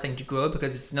hardest thing to grow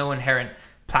because it's no inherent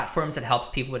platforms that helps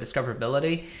people with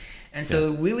discoverability. And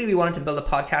so really we wanted to build a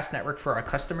podcast network for our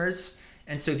customers.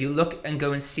 And so if you look and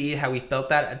go and see how we've built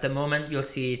that at the moment, you'll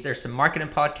see there's some marketing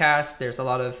podcasts, there's an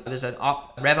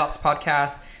RevOps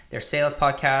podcast, there's sales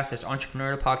podcasts, there's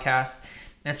entrepreneurial podcasts.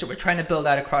 And so we're trying to build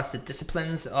out across the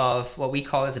disciplines of what we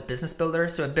call as a business builder.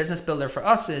 So a business builder for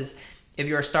us is if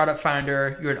you're a startup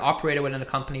founder, you're an operator within a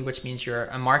company, which means you're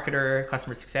a marketer,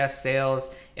 customer success,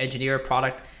 sales, engineer,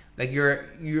 product. Like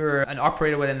you're an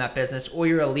operator within that business, or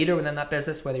you're a leader within that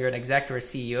business, whether you're an exec or a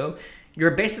CEO.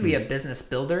 You're basically a business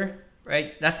builder,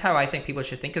 right? That's how I think people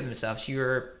should think of themselves.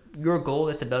 Your goal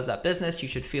is to build that business. You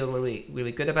should feel really,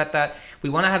 really good about that. We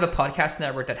want to have a podcast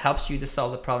network that helps you to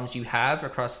solve the problems you have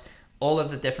across all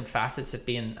of the different facets of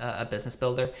being a business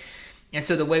builder. And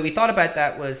so the way we thought about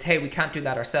that was, hey, we can't do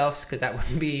that ourselves because that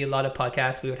would be a lot of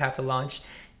podcasts we would have to launch.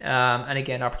 And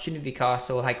again, opportunity cost.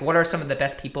 So like, what are some of the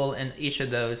best people in each of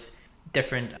those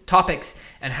different topics,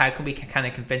 and how can we kind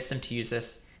of convince them to use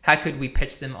this? How could we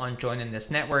pitch them on joining this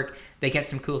network? They get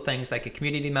some cool things like a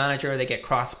community manager. They get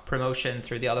cross promotion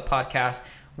through the other podcast.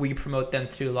 We promote them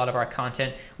through a lot of our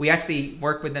content. We actually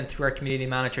work with them through our community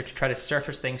manager to try to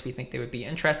surface things we think they would be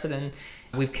interested in.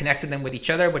 We've connected them with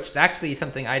each other, which is actually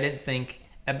something I didn't think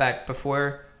about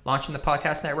before launching the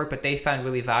podcast network, but they found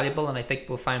really valuable, and I think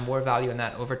we'll find more value in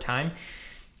that over time.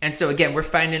 And so again, we're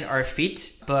finding our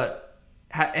feet, but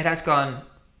it has gone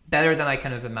better than I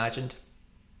kind of imagined.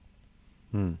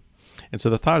 And so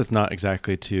the thought is not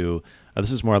exactly to,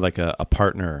 this is more like a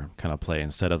partner kind of play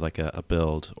instead of like a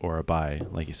build or a buy,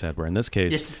 like you said, where in this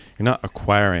case, You're not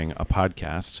acquiring a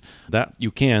podcast. That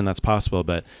you can, that's possible,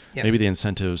 but maybe the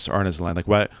incentives aren't as aligned.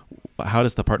 Like how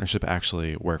does the partnership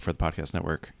actually work for the podcast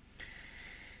network?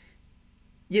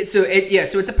 So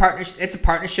it's a partnership. It's a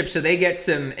partnership. So they get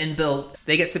some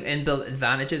inbuilt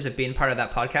advantages of being part of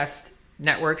that podcast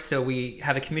network. So we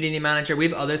have a community manager. We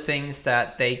have other things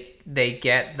that they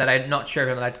get that I'm not sure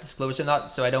if I'm allowed to disclose or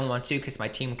not. So I don't want to because my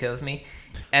team kills me.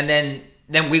 And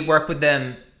then we work with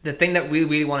them. The thing that we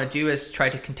really want to do is try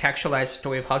to contextualize the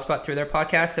story of HubSpot through their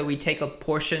podcast. So we take a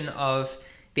portion of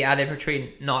the ad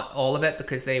inventory, not all of it,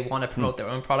 because they want to promote their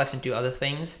own products and do other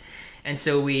things. And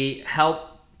so we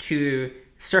help to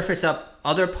surface up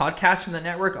other podcasts from the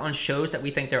network on shows that we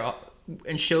think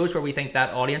shows where we think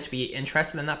that audience would be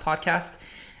interested in that podcast.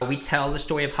 We tell the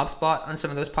story of HubSpot on some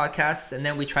of those podcasts, and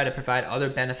then we try to provide other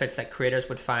benefits that creators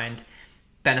would find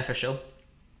beneficial.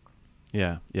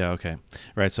 Yeah. Okay.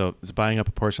 Right. So it's buying up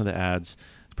a portion of the ads,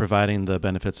 providing the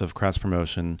benefits of cross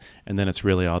promotion, and then it's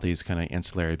really all these kind of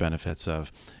ancillary benefits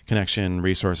of connection,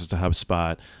 resources to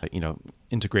HubSpot,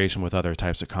 integration with other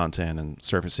types of content and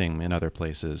surfacing in other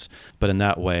places. But in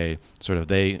that way, sort of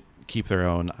they keep their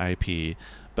own IP,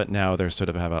 but now they're sort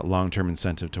of have a long-term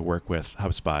incentive to work with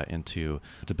HubSpot and to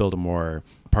build a more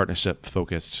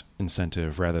partnership-focused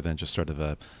incentive rather than just sort of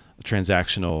a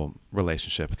transactional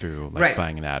relationship through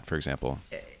buying an ad, for example.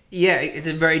 Yeah, it's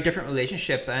a very different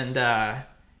relationship, and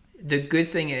the good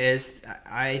thing is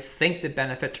I think the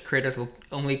benefit to creators will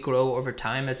only grow over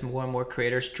time as more and more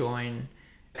creators join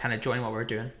what we're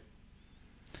doing.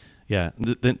 Yeah,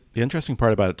 the interesting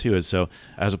part about it too is, so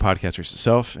as a podcaster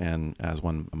yourself and as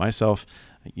one myself,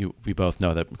 we both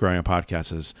know that growing a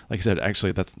podcast is, like I said,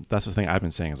 actually that's the thing I've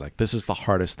been saying is like, this is the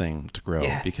hardest thing to grow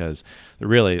because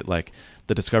really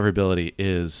the discoverability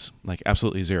is like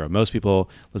absolutely zero. Most people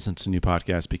listen to new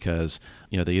podcasts because,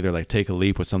 they either like take a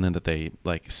leap with something that they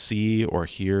like see or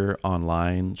hear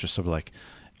online, just sort of like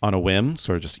on a whim,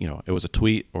 sort of just, it was a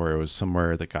tweet or it was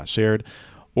somewhere that got shared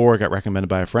or got recommended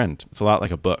by a friend. It's a lot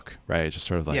like a book, right? It's just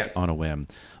sort of like on a whim.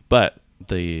 But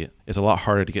it's a lot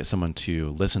harder to get someone to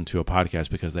listen to a podcast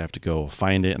because they have to go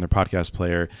find it in their podcast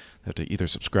player. They have to either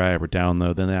subscribe or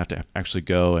download. Then they have to actually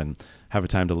go and have a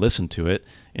time to listen to it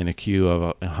in a queue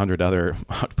of 100 other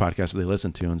podcasts that they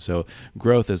listen to. And so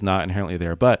growth is not inherently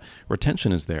there, but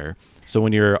retention is there. So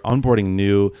when you're onboarding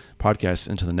new podcasts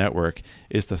into the network,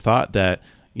 is the thought that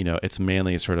it's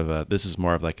mainly sort of this is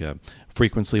more of like a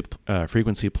frequency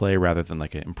play rather than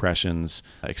like an impressions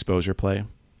exposure play?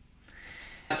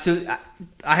 So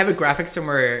I have a graphic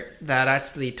somewhere that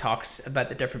actually talks about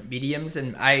the different mediums,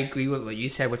 and I agree with what you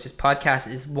said, which is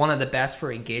podcast is one of the best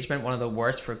for engagement, one of the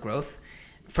worst for growth.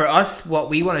 For us, what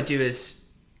we want to do is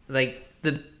like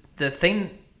the thing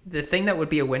that would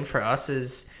be a win for us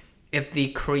is if the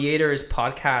creators'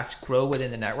 podcasts grow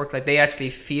within the network, like they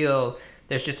actually feel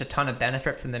there's just a ton of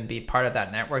benefit from them being part of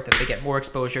that network, that they get more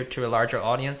exposure to a larger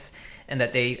audience, and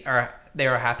that they are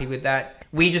happy with that.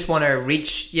 We just want to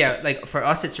reach, like for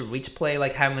us, it's a reach play.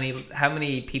 Like how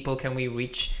many people can we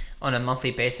reach on a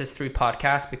monthly basis through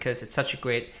podcasts, because it's such a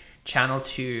great channel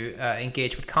to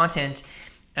engage with content.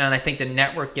 And I think the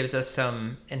network gives us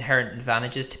some inherent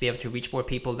advantages to be able to reach more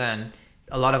people than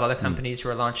a lot of other companies who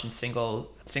are launching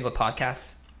single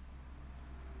podcasts.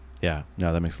 Yeah,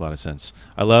 no, that makes a lot of sense.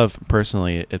 I love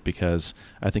personally it because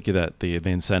I think that the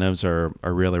incentives are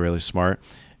really, really smart.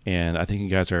 And I think you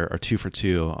guys are 2 for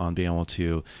 2 on being able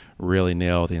to really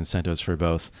nail the incentives for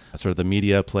both sort of the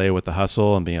media play with the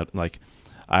hustle and being able, like,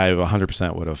 I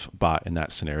 100% would have bought in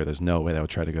that scenario. There's no way they would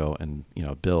try to go and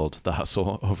build the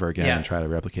hustle over again and try to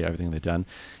replicate everything they've done.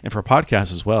 And for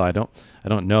podcasts as well, I don't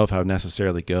know if I would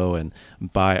necessarily go and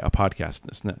buy a podcast.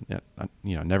 It's not,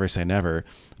 never say never,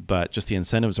 but just the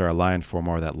incentives are aligned for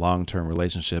more of that long-term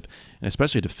relationship, and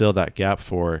especially to fill that gap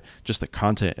for just the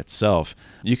content itself.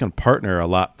 You can partner a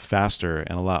lot faster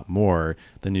and a lot more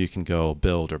than you can go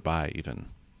build or buy even.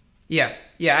 Yeah,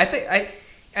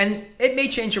 and it may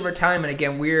change over time. And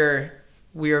again, we're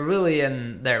really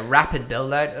in the rapid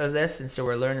build out of this, and so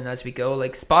we're learning as we go.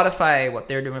 Like Spotify, what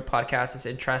they're doing with podcasts is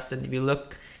interesting. If you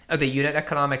look at the unit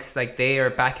economics, like they are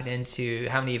backing into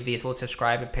how many of these will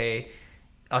subscribe and pay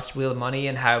us real money,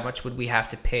 and how much would we have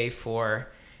to pay for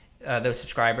those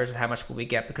subscribers, and how much will we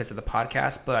get because of the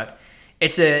podcast. But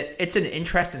it's an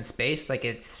interesting space. Like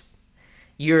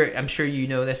I'm sure you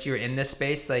know this. You're in this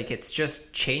space. Like it's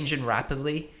just changing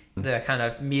rapidly, the kind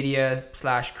of media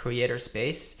 / creator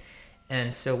space.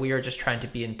 And so we are just trying to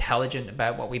be intelligent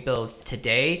about what we build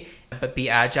today, but be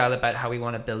agile about how we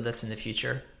want to build this in the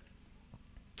future.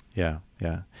 Yeah.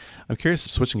 I'm curious,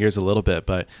 switching gears a little bit,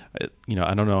 but I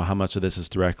don't know how much of this is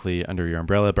directly under your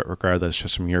umbrella, but regardless,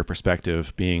 just from your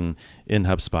perspective, being in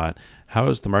HubSpot, how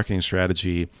has the marketing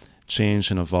strategy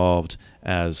changed and evolved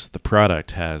as the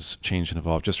product has changed and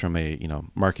evolved, just from a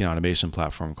marketing automation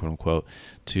platform, quote unquote,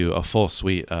 to a full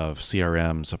suite of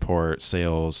CRM, support,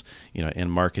 sales,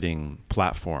 and marketing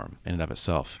platform in and of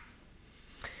itself?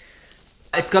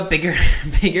 It's got bigger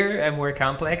and more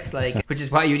complex, which is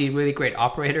why you need really great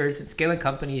operators. And scaling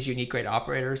companies, you need great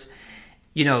operators.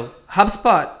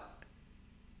 HubSpot,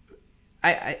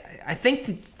 I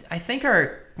think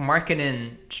our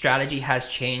marketing strategy has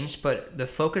changed, but the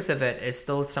focus of it is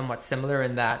still somewhat similar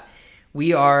in that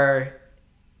we've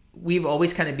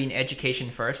always kind of been education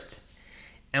first.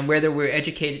 And whether we're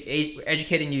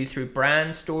educating you through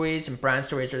brand stories, and brand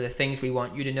stories are the things we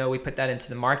want you to know, we put that into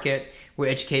the market. We're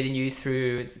educating you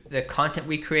through the content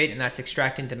we create, and that's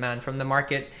extracting demand from the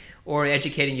market, or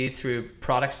educating you through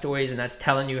product stories, and that's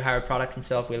telling you how a product can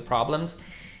solve real problems.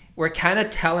 we're kind of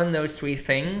telling those three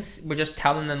things. We're just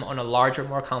telling them on a larger,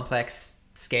 more complex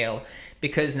scale,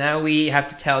 because now we have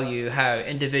to tell you how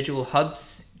individual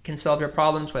hubs can solve your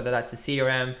problems, whether that's the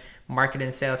CRM,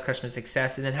 marketing, sales, customer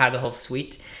success, and then how the whole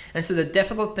suite. And so the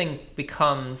difficult thing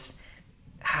becomes,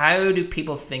 how do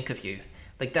people think of you?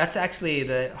 Like, that's actually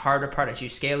the harder part as you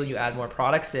scale and you add more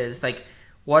products, is like,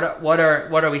 what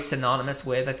are we synonymous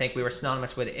with? I think we were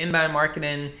synonymous with inbound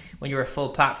marketing when you were a full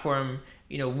platform.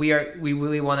 You know, we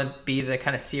really want to be the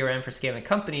kind of CRM for scaling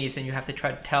companies, and you have to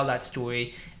try to tell that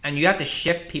story, and you have to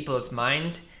shift people's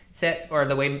mindset or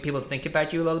the way people think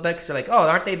about you a little bit, because they're like, oh,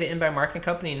 aren't they the inbound marketing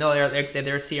company? No,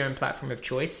 they're a CRM platform of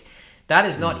choice. That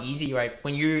is not easy, right?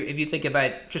 If you think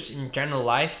about just in general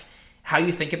life, how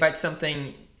you think about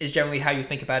something is generally how you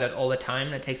think about it all the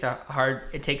time. It's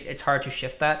hard to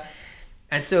shift that.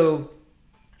 And so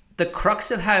the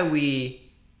crux of how we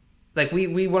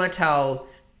want to tell,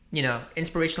 you know,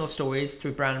 inspirational stories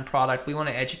through brand and product. We want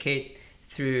to educate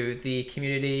through the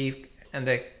community and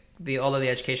all of the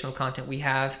educational content we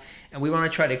have. And we want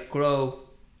to try to grow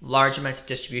large amounts of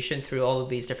distribution through all of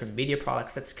these different media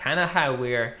products. That's kind of how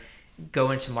we're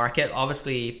going to market.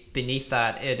 Obviously, beneath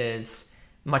that, it is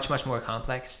much, much more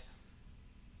complex.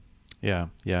 Yeah.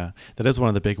 That is one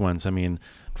of the big ones. I mean,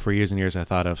 for years and years, I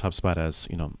thought of HubSpot as,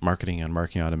 you know, marketing and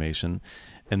marketing automation.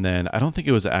 And then I don't think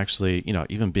it was actually, you know,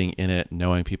 even being in it,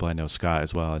 knowing people. I know Scott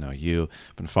as well. I know you.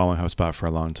 I've been following HubSpot for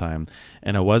a long time.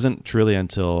 And it wasn't truly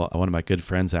until one of my good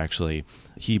friends, actually,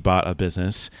 he bought a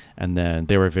business, and then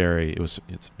they were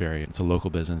it's a local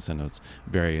business, and it's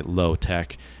very low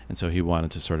tech. And so he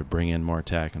wanted to sort of bring in more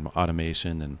tech and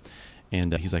automation.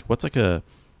 And he's like, what's like a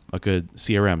good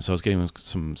CRM? So I was getting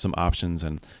some options,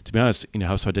 and to be honest, you know,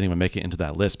 HubSpot didn't even make it into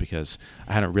that list because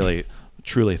I hadn't really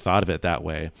truly thought of it that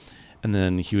way. And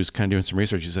then he was kind of doing some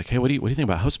research. He's like, hey, what do you think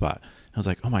about HubSpot? And I was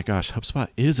like, oh my gosh, HubSpot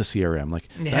is a CRM. Like,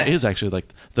 that is actually like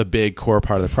the big core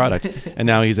part of the product. And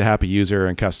now he's a happy user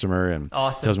and customer, and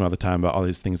awesome. Tells me all the time about all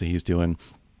these things that he's doing.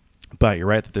 But you're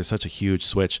right that there's such a huge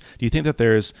switch. Do you think that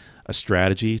there's a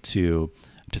strategy to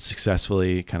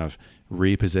successfully kind of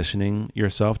repositioning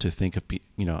yourself to think of,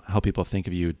 you know, help people think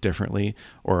of you differently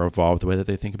or evolve the way that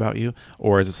they think about you?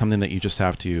 Or is it something that you just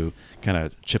have to kind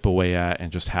of chip away at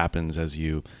and just happens as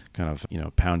you kind of, you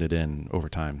know, pound it in over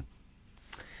time?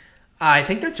 I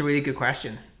think that's a really good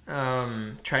question.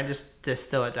 Trying to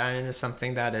distill it down into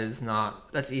something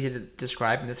that's easy to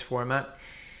describe in this format.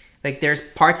 Like, there's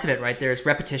parts of it, right? There's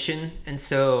repetition. And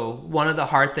so one of the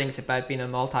hard things about being a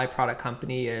multi-product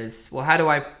company is, well, how do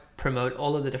I promote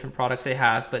all of the different products I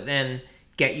have, but then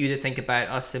get you to think about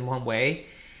us in one way?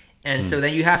 And so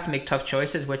then you have to make tough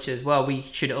choices, which is, well, we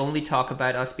should only talk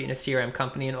about us being a CRM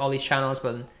company in all these channels,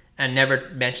 and never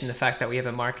mention the fact that we have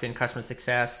a marketing, customer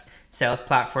success, sales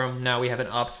platform. Now we have an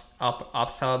ops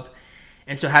hub.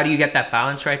 And so how do you get that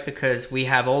balance right? Because we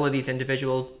have all of these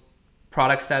individual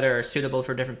products that are suitable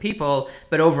for different people,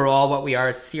 but overall what we are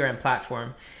is a CRM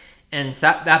platform. And so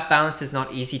that balance is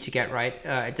not easy to get right.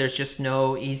 There's just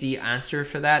no easy answer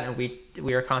for that, and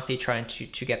we are constantly trying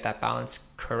to get that balance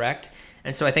correct.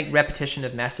 And so I think repetition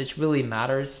of message really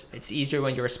matters. It's easier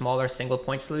when you're a smaller single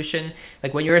point solution.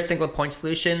 Like, when you're a single point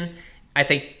solution, I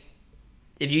think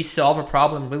if you solve a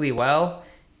problem really well,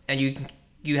 and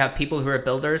you have people who are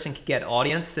builders and can get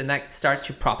audience, then that starts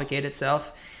to propagate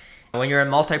itself. When you're a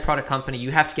multi-product company,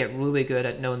 you have to get really good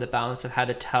at knowing the balance of how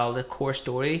to tell the core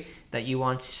story that you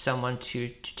want someone to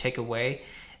take away.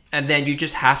 And then you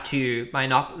just have to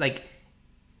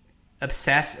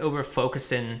obsess over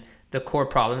focusing the core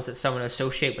problems that someone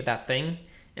associate with that thing.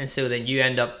 And so then you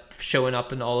end up showing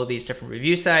up in all of these different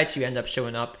review sites. You end up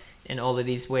showing up in all of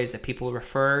these ways that people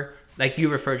refer. Like, you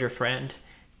referred your friend,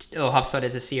 HubSpot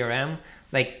is a CRM.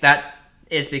 Like, that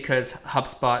is because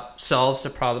HubSpot solves the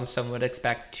problem someone would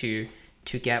expect to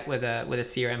get with a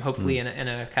CRM, hopefully in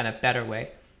a kind of better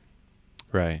way.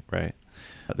 Right.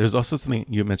 There's also something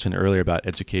you mentioned earlier about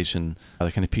education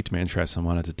that kind of piqued my interest. I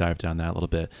wanted to dive down that a little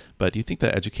bit. But do you think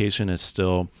that education is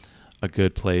still a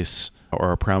good place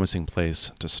or a promising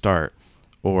place to start?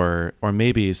 Or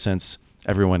maybe, since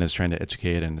everyone is trying to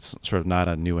educate and it's sort of not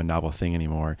a new and novel thing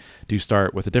anymore, do you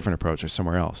start with a different approach or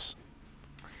somewhere else?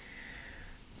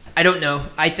 I don't know.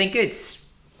 I think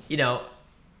it's,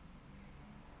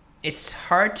 it's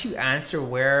hard to answer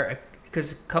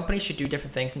because companies should do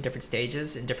different things in different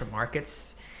stages in different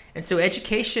markets. And so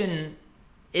education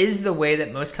is the way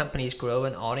that most companies grow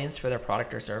an audience for their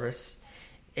product or service.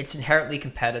 It's inherently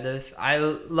competitive. I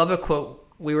love a quote.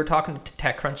 We were talking to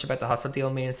TechCrunch about the Hustle deal,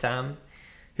 me and Sam,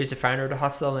 who's the founder of the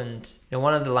Hustle. And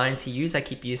one of the lines he used, I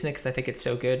keep using it because I think it's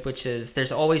so good, which is,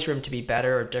 there's always room to be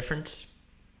better or different.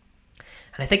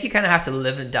 And I think you kind of have to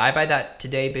live and die by that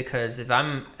today, because if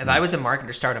I was a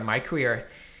marketer starting my career,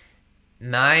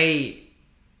 my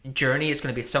journey is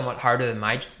going to be somewhat harder than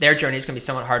their journey is going to be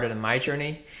somewhat harder than my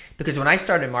journey. Because when I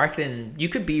started marketing, you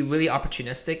could be really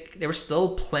opportunistic. There was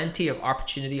still plenty of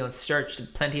opportunity on search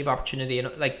and plenty of opportunity.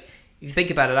 And like, if you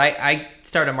think about it, I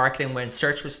started marketing when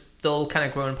search was still kind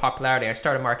of growing in popularity. I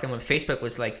started marketing when Facebook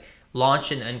was like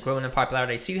launching and growing in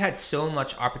popularity. So you had so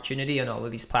much opportunity on all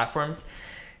of these platforms.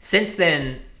 Since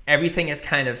then, everything has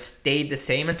kind of stayed the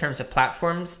same in terms of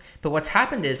platforms. But what's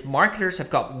happened is marketers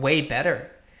have got way better.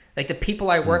 Like the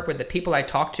people I work with, the people I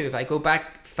talk to, if I go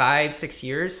back 5-6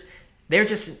 years, they're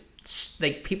just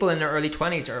like people in their early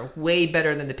 20s are way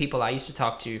better than the people I used to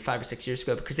talk to 5 or 6 years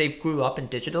ago, because they grew up in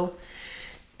digital.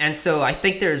 And so I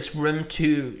think there's room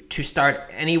to start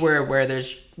anywhere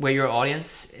where your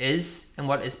audience is and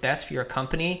what is best for your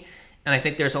company. And I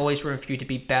think there's always room for you to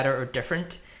be better or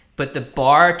different. But the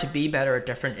bar to be better or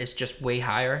different is just way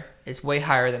higher. It's way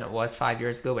higher than it was 5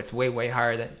 years ago. It's way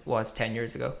higher than it was 10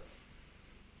 years ago.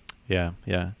 Yeah.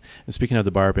 And speaking of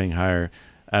the bar being higher,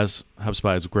 as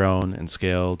HubSpot has grown and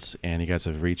scaled, and you guys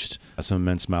have reached some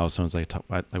immense milestones like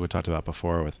we talked about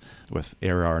before with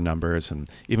ARR numbers and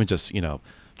even just,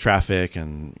 traffic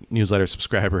and newsletter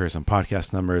subscribers and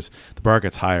podcast numbers, the bar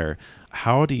gets higher.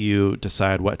 How do you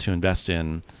decide what to invest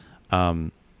in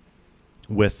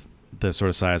with the sort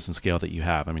of size and scale that you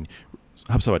have? I mean,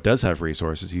 HubSpot does have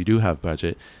resources. You do have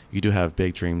budget. You do have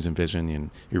big dreams and vision, and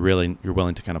you're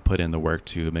willing to kind of put in the work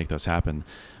to make those happen.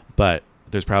 But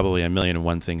there's probably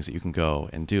 1,000,001 things that you can go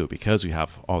and do because you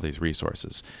have all these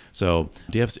resources. So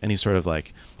do you have any sort of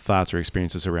like thoughts or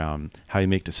experiences around how you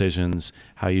make decisions,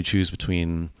 how you choose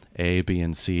between A, B,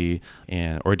 and C,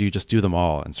 or do you just do them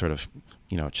all and sort of,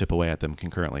 chip away at them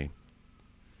concurrently?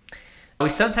 We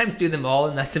sometimes do them all,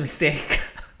 and that's a mistake.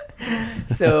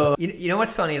 So, you know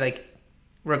what's funny? Like,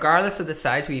 regardless of the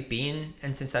size we've been,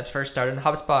 and since I've first started in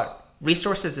HubSpot,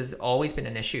 resources has always been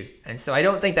an issue. And so I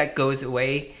don't think that goes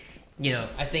away.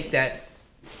 I think that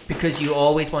because you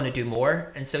always want to do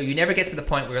more. And so you never get to the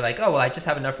point where you're like, oh, well, I just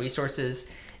have enough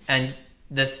resources, and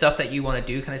the stuff that you want to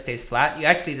do kind of stays flat.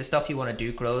 The stuff you want to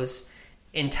do grows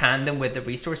in tandem with the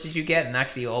resources you get, and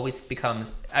actually always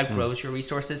outgrows your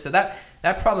resources. So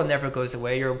that problem never goes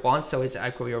away. Your wants always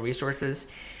outgrow your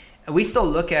resources. We still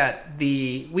look at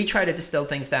we try to distill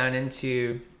things down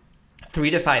into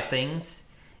 3 to 5 things.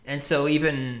 And so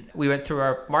even we went through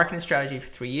our marketing strategy for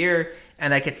 3 years,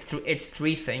 and like it's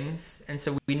 3 things. And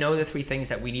so we know the 3 things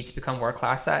that we need to become world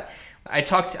class at.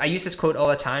 I use this quote all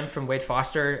the time from Wade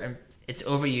Foster, and it's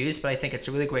overused, but I think it's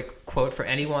a really great quote for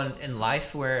anyone in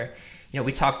life where,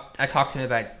 I talked to him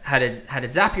about how did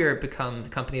Zapier become the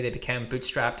company they became,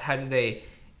 bootstrapped? How did they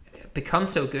become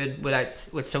so good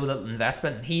with so little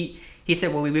investment? And he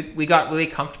said, well, we got really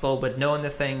comfortable with knowing the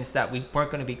things that we weren't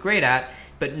going to be great at,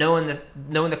 but knowing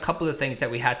the couple of things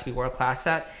that we had to be world class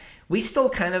at. We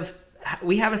still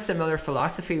we have a similar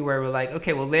philosophy where we're like,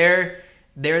 okay, well, they're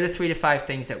the 3 to 5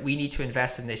 things that we need to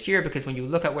invest in this year, because when you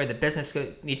look at where the business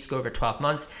needs to go over 12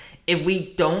 months, if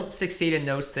we don't succeed in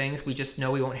those things, we just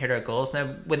know we won't hit our goals.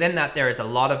 Now, within that, there is a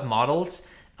lot of models,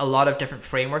 a lot of different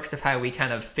frameworks of how we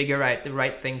kind of figure out the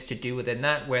right things to do within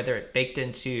that, whether it baked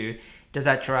into, does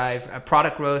that drive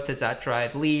product growth? Does that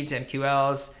drive leads,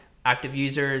 MQLs, active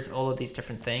users, all of these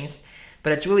different things?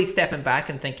 But it's really stepping back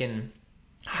and thinking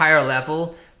higher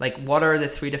level, like what are the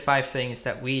 3 to 5 things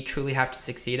that we truly have to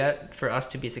succeed at for us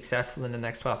to be successful in the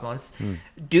next 12 months?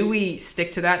 Do we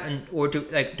stick to that, or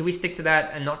do we stick to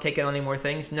that and not take on any more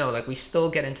things? No, like we still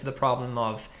get into the problem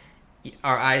of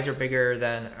our eyes are bigger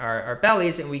than our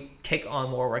bellies, and we take on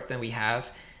more work than we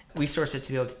have resources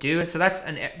to be able to do. And so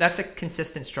that's a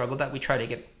consistent struggle that we try to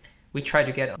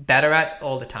get better at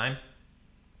all the time.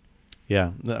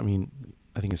 Yeah, I mean,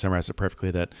 I think you summarized it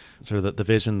perfectly, that sort of the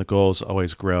vision, the goals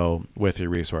always grow with your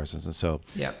resources. And so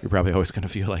you're probably always going to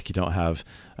feel like you don't have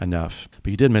enough.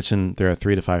 But you did mention there are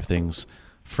 3 to 5 things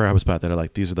for HubSpot that are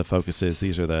like, these are the focuses,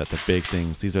 these are the big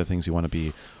things, these are the things you want to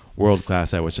be world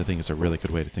class at, which I think is a really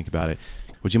good way to think about it.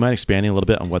 Would you mind expanding a little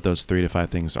bit on what those 3 to 5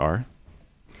 things are?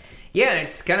 Yeah,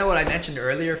 it's kind of what I mentioned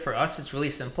earlier. For us, it's really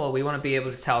simple. We want to be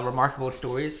able to tell remarkable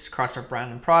stories across our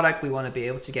brand and product. We want to be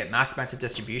able to get mass amounts of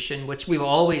distribution, which we've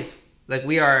always, like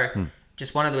we are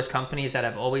just one of those companies that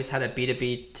have always had a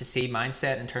B2B to C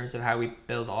mindset in terms of how we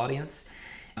build audience.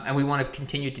 And we want to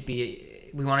continue to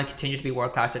be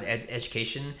world class at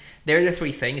education. They're the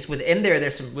 3 things. Within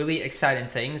there's some really exciting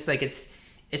things. Like it's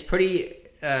pretty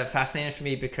fascinating for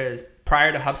me, because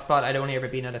prior to HubSpot, I'd only ever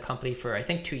been at a company for I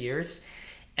think 2 years.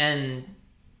 And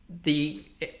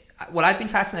what I've been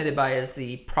fascinated by is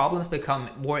the problems become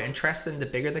more interesting the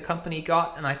bigger the company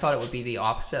got, and I thought it would be the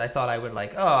opposite. I thought I would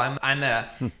like, I'm a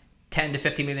 10 to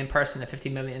 50 million person, a 50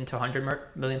 million to 100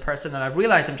 million person, and I've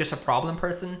realized I'm just a problem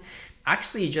person.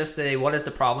 Actually, just what is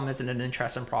the problem isn't an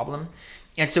interesting problem.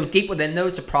 And so deep within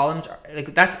those, the problems are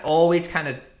like, that's always kind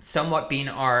of somewhat been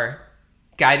our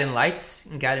guiding lights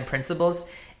and guiding principles.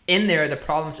 In there, the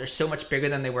problems are so much bigger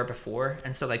than they were before.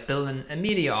 And so like building a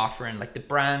media offering, like the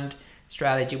brand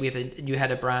strategy, we have a new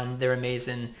head of brand, they're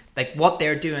amazing. Like what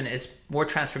they're doing is more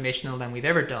transformational than we've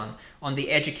ever done. On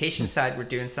the education side, we're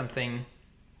doing something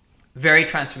very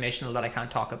transformational that I can't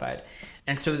talk about.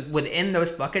 And so within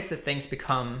those buckets, the things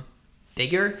become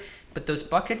bigger, but those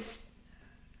buckets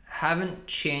haven't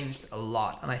changed a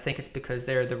lot. And I think it's because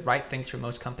they're the right things for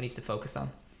most companies to focus on.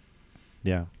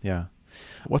 Yeah.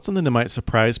 What's something that might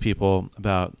surprise people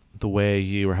about the way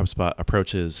you or HubSpot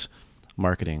approaches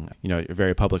marketing? You're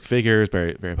very public figures,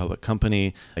 very, very public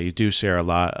company. You do share a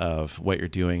lot of what you're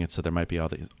doing. And so there might be all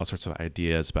sorts of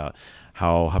ideas about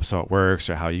how HubSpot works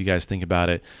or how you guys think about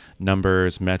it,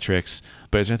 numbers, metrics.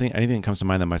 But is there anything that comes to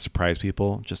mind that might surprise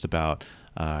people just about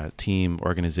team,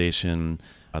 organization,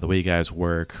 the way you guys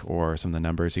work, or some of the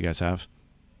numbers you guys have?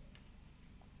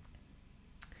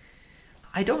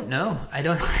 I don't know. I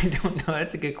don't know.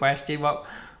 That's a good question. What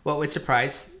would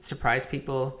surprise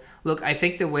people? Look, I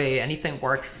think the way anything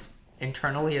works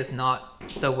internally is not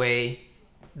the way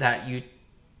that you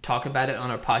talk about it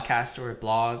on a podcast or a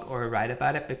blog or write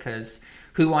about it, because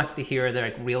who wants to hear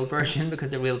the real version?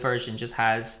 Because the real version just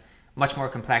has much more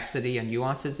complexity and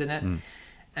nuances in it.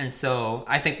 And so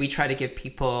I think we try to give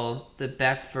people the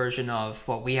best version of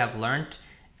what we have learned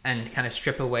and kind of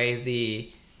strip away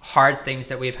the hard things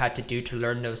that we've had to do to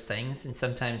learn those things. And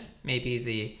sometimes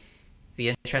maybe the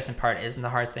interesting part isn't the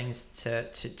hard things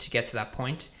to get to that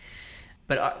point.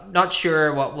 But not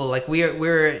sure what will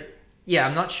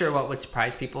I'm not sure what would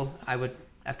surprise people.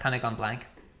 I've kind of gone blank.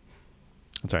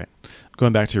 That's all right.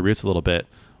 Going back to your roots a little bit,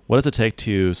 what does it take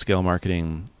to scale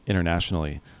marketing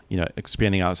internationally?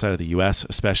 Expanding outside of the US,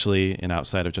 especially, and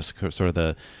outside of just sort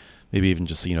of maybe even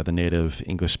just, the native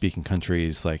English speaking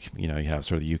countries, like, you have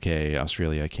sort of the UK,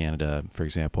 Australia, Canada, for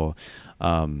example.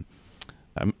 I'm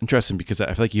interested because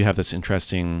I feel like you have this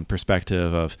interesting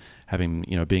perspective of having,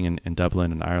 being in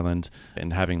Dublin and Ireland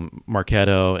and having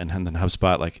Marketo and then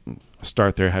HubSpot, like,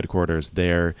 start their headquarters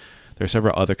there. There are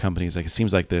several other companies. Like, it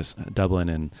seems like this Dublin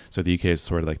and so the UK is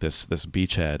sort of like this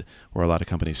beachhead where a lot of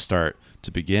companies start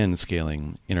to begin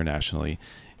scaling internationally.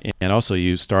 And also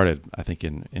you started, I think,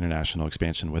 in international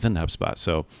expansion within HubSpot.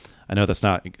 So I know that's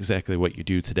not exactly what you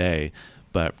do today,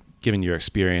 but given your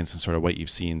experience and sort of what you've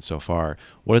seen so far,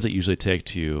 what does it usually take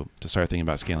to start thinking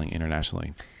about scaling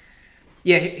internationally?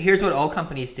 Yeah, here's what all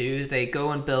companies do. They go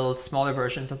and build smaller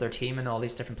versions of their team in all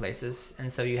these different places.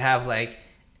 And so you have like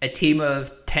a team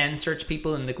of 10 search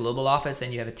people in the global office,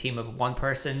 and you have a team of one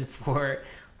person for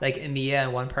like EMEA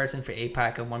and one person for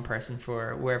APAC and one person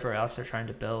for wherever else they're trying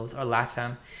to build, or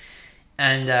LATAM.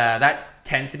 And that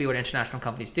tends to be what international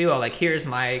companies do. Like, here's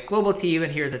my global team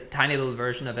and here's a tiny little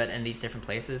version of it in these different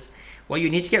places. What you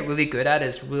need to get really good at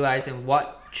is realizing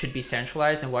what should be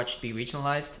centralized and what should be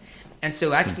regionalized. And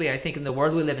so actually, I think in the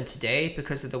world we live in today,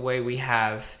 because of the way we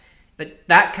have,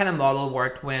 that kind of model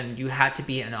worked when you had to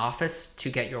be in an office to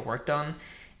get your work done,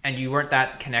 and you weren't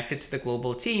that connected to the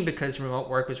global team because remote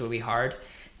work was really hard.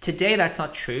 Today, that's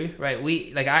not true, right?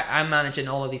 I'm managing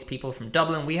all of these people from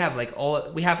Dublin. We have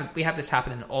we have this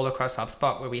happening all across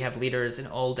HubSpot, where we have leaders in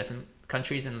all different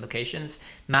countries and locations,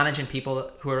 managing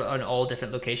people who are in all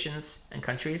different locations and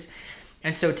countries.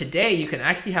 And so today, you can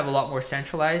actually have a lot more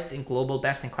centralized and global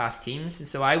best-in-class teams. And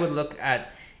so I would look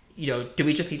at, do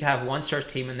we just need to have one search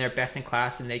team and they're best in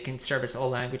class and they can service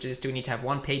all languages? Do we need to have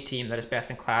one paid team that is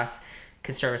best in class,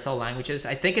 can service all languages?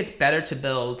 I think it's better to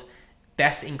build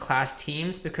best-in-class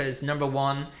teams because, number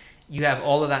one, you have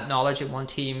all of that knowledge in one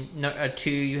team. Two,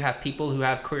 you have people who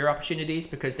have career opportunities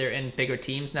because they're in bigger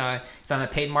teams. Now, if I'm a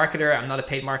paid marketer, I'm not a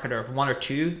paid marketer of one or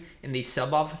two in these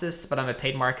sub-offices, but I'm a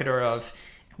paid marketer of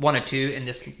one or two in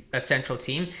this central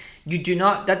team.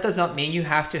 That does not mean you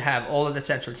have to have all of the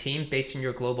central team based in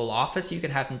your global office. You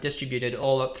can have them distributed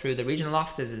all up through the regional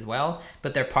offices as well,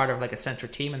 but they're part of like a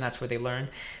central team, and that's where they learn.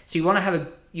 So you want to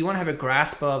have a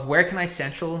grasp of where can I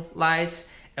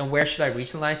centralize and where should I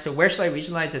regionalize. So where should I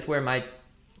regionalize is where my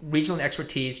regional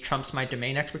expertise trumps my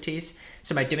domain expertise.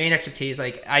 So my domain expertise,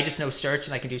 like I just know search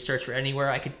and I can do search for anywhere.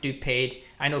 I could do paid.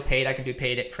 I know paid. I can do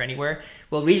paid for anywhere.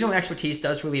 Well, regional expertise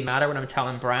does really matter when I'm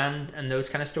telling brand and those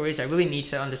kind of stories. I really need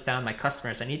to understand my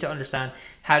customers. I need to understand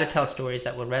how to tell stories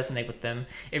that will resonate with them.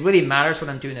 It really matters when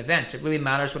I'm doing events. It really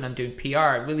matters when I'm doing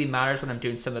PR. It really matters when I'm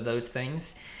doing some of those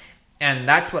things. And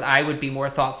that's what I would be more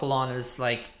thoughtful on, is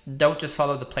like, don't just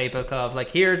follow the playbook of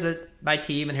like, my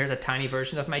team and here's a tiny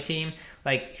version of my team.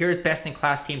 Like, here's best in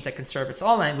class teams that can service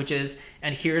all languages,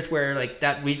 and here's where like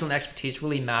that regional expertise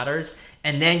really matters.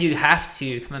 And then you have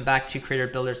to, coming back to creator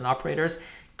builders and operators,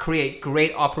 create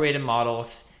great operating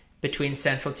models between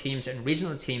central teams and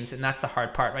regional teams. And that's the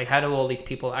hard part, right? How do all these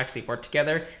people actually work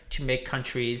together to make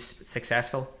countries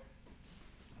successful?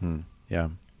 Yeah.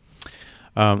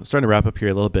 Starting to wrap up here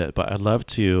a little bit, but I'd love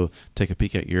to take a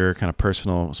peek at your kind of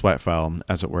personal swipe file,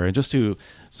 as it were, and just do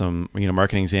some,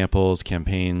 marketing examples,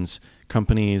 campaigns,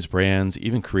 companies, brands,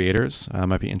 even creators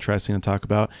might be interesting to talk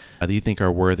about that you think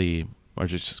are worthy, or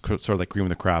just sort of like cream of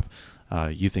the crop,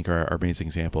 you think are amazing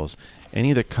examples.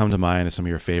 Any that come to mind as some of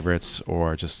your favorites,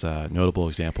 or just notable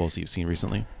examples that you've seen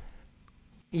recently?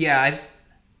 Yeah,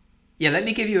 let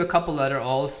me give you a couple that are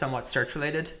all somewhat search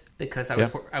related, because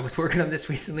I was working on this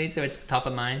recently, so it's top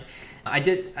of mind.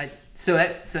 So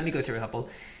let me go through a couple.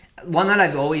 One that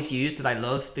I've always used that I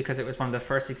love, because it was one of the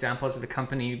first examples of a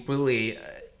company really,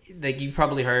 like you've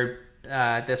probably heard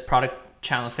this product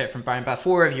channel fit from Brian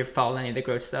Balfour if you've followed any of the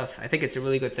growth stuff. I think it's a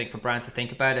really good thing for brands to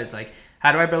think about, is like,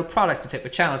 how do I build products to fit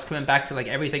with channels? Coming back to like,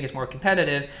 everything is more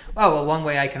competitive. Oh, well, one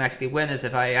way I can actually win is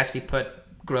if I actually put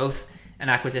growth and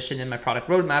acquisition in my product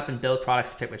roadmap and build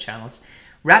products to fit with channels.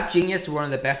 Rap Genius were one of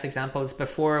the best examples.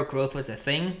 Before growth was a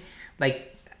thing,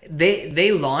 like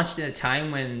they launched in a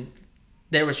time when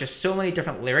there was just so many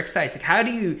different lyric sites. Like, how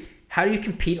do you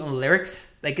compete on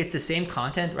lyrics? Like, it's the same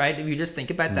content, right? If you just think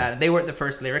about that, they weren't the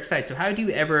first lyric site. So how do you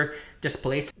ever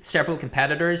displace several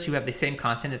competitors who have the same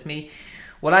content as me?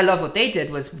 What I love what they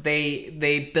did was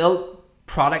they built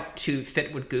product to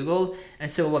fit with Google.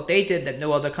 And so what they did that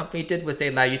no other company did was they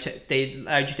allowed you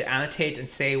to annotate and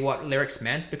say what lyrics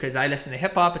meant, because I listen to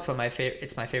hip hop. It's my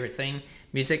favorite thing,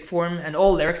 music form, and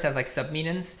all lyrics have like sub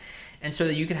meanings. And so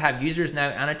that you can have users now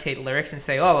annotate lyrics and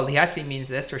say, oh, well, he actually means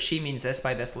this, or she means this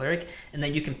by this lyric. And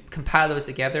then you can compile those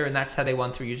together, and that's how they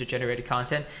won through user-generated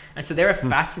content. And so they're a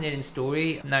fascinating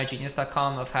story,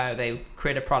 nowgenius.com, of how they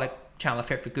create a product channel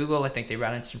fit for Google. I think they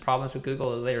ran into some problems with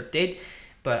Google at a later date,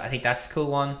 but I think that's a cool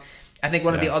one. I think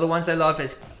one of the other ones I love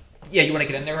is, you want to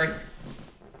get in there, right?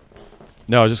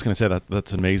 No, I was just going to say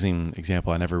that's an amazing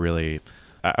example. I never really,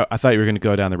 I thought you were going to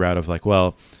go down the route of like,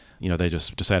 well, they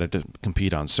just decided to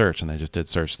compete on search and they just did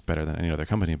search better than any other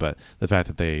company. But the fact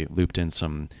that they looped in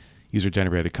some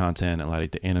user-generated content and allowed you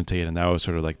to annotate, and that was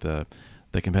sort of like the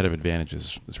competitive advantage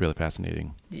is really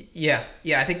fascinating. Yeah,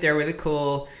 I think they're really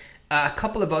cool. A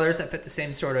couple of others that fit the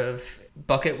same sort of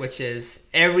bucket, which is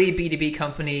every B2B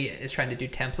company is trying to do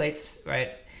templates,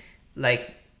 right?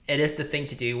 Like, it is the thing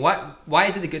to do. Why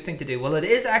is it a good thing to do? Well, it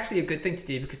is actually a good thing to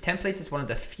do because templates is one of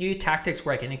the few tactics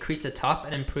where I can increase the top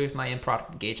and improve my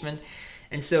in-product engagement.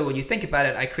 And so when you think about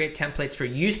it, I create templates for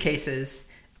use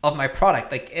cases of my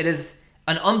product. Like, it is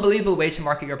an unbelievable way to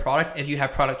market your product if you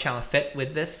have product channel fit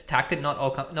with this tactic.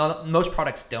 Most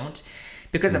products don't,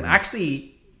 because I'm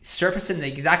actually surfacing the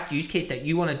exact use case that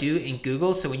you want to do in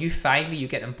Google. So when you find me, you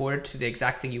get onboarded to the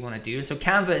exact thing you want to do. So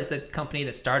Canva is the company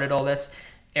that started all this.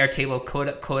 Airtable,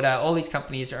 Coda, all these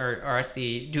companies are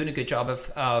actually doing a good job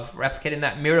of replicating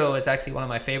that. Miro is actually one of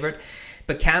my favorite.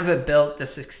 But Canva built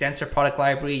this extensive product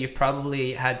library. You've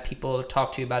probably had people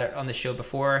talk to you about it on the show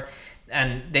before.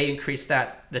 And they increased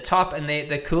the top. And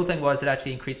the cool thing was it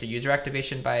actually increased the user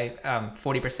activation by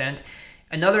 40%.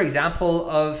 Another example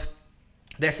of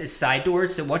this is side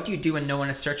doors. So what do you do when no one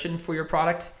is searching for your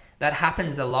product? That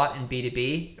happens a lot in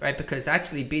B2B, right? Because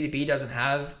actually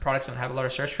B2B products don't have a lot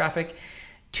of search traffic.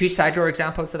 Two side door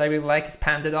examples that I really like is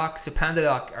PandaDoc. So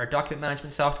PandaDoc, our document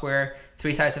management software,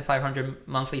 3,500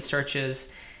 monthly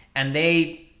searches. And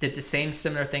they did the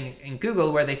similar thing in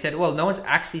Google where they said, well, no one's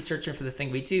actually searching for the thing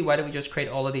we do. Why don't we just create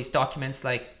all of these documents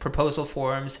like proposal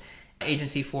forms,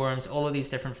 agency forms, all of these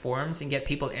different forms, and get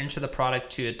people into the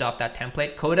product to adopt that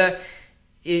template. Coda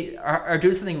are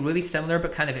doing something really similar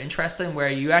but kind of interesting, where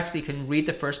you actually can read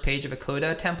the first page of a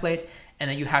Coda template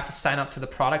and then you have to sign up to the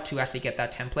product to actually get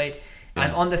that template. Yeah.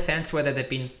 I'm on the fence whether they've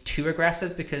been too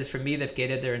aggressive, because for me they've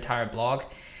gated their entire blog.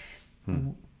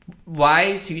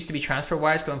 Wise, who used to be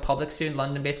TransferWise, going public soon,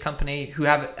 London-based company, who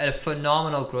have a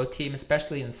phenomenal growth team,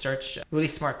 especially in search, really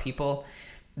smart people.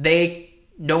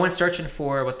 No one's searching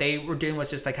for, what they were doing was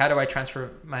just like, how do I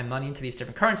transfer my money into these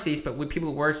different currencies? But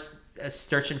people were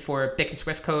searching for BIC and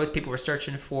SWIFT codes, people were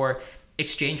searching for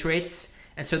exchange rates.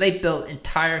 And so they built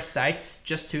entire sites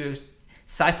just to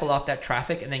siphon off that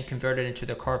traffic and then convert it into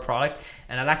their core product.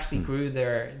 And it actually grew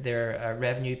their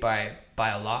revenue by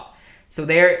a lot. So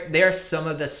they're some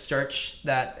of the search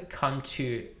that come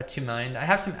to mind. I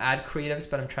have some ad creatives,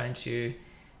 but I'm trying to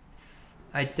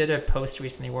I did a post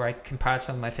recently where I compared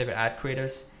some of my favorite ad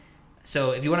creatives.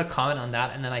 So if you want to comment on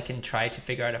that, and then I can try to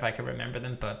figure out if I can remember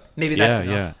them, but maybe that's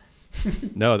enough.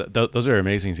 No, those are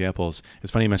amazing examples.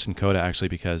 It's funny you mentioned Coda, actually,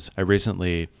 because I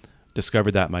recently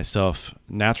discovered that myself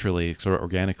naturally, sort of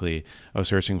organically. I was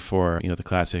searching for, the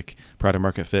classic product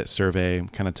market fit survey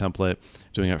kind of template,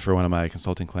 doing it for one of my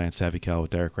consulting clients, SavvyCal,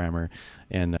 with Derek Reimer.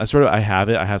 And I have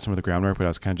it. I have some of the groundwork, but I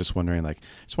was kind of just wondering,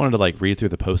 just wanted to read through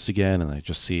the posts again and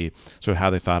just see sort of how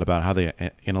they thought about it, how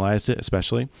they analyzed it,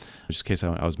 especially just in case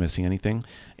I was missing anything.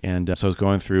 And so I was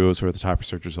going through sort of the top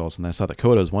research results, and I saw that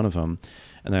Coda was one of them.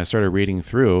 And then I started reading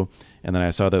through, and then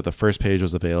I saw that the first page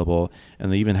was available,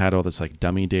 and they even had all this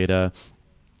dummy data,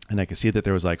 and I could see that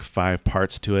there was 5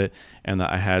 parts to it, and that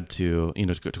I had to,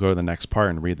 to go to the next part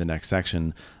and read the next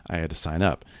section, I had to sign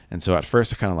up. And so at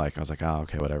first I was like, oh,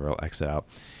 okay, whatever, I'll exit out.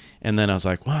 And then I was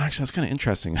like, well, actually, that's kind of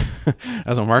interesting.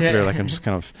 As a marketer, I'm just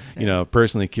kind of,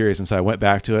 personally curious. And so I went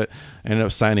back to it. I ended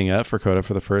up signing up for Coda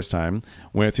for the first time,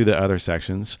 went through the other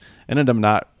sections, ended up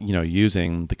not,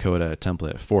 using the Coda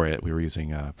template for it. We were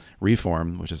using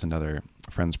Reform, which is another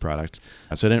friend's product.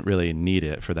 So I didn't really need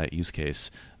it for that use case,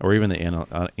 or even the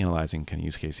analyzing kind of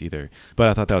use case either. But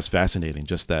I thought that was fascinating,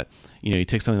 just that, you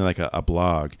take something like a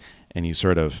blog and you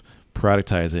sort of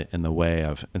productize it in the way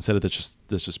of, instead of this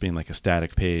just being a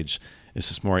static page, it's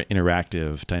just more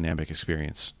interactive, dynamic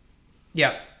experience.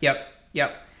 Yep.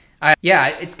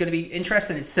 It's going to be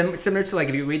interesting. It's similar to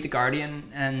if you read The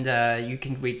Guardian and you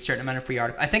can read a certain amount of free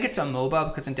articles. I think it's on mobile,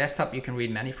 because on desktop you can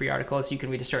read many free articles. You can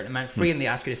read a certain amount free and they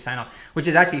ask you to sign up, which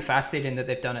is actually fascinating that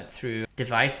they've done it through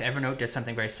device. Evernote does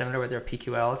something very similar with their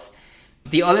PQLs.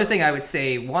 The other thing I would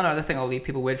say, one other thing I'll leave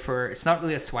people with for, it's not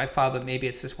really a swipe file, but maybe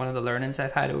it's just one of the learnings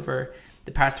I've had over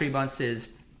the past 3 months,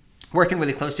 is working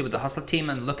really closely with the Hustle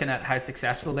team and looking at how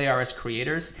successful they are as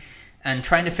creators and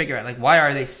trying to figure out why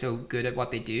are they so good at what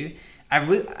they do.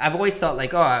 I've always thought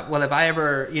if I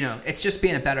ever, it's just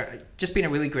being a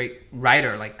really great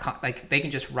writer, like they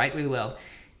can just write really well.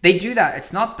 They do that.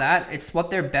 It's not that. It's what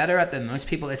they're better at than most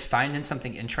people is finding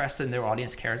something interesting their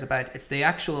audience cares about. It's the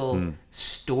actual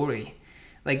story.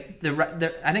 I think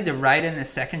the writing is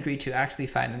secondary to actually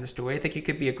finding the story. I think you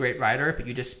could be a great writer, but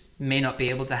you just may not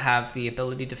be able to have the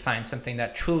ability to find something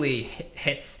that truly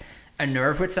hits a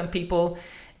nerve with some people.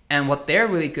 And what they're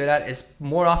really good at is,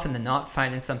 more often than not,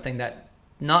 finding something that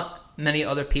not many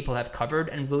other people have covered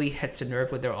and really hits a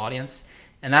nerve with their audience.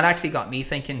 And that actually got me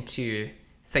thinking to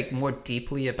think more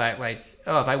deeply about if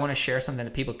I want to share something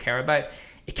that people care about,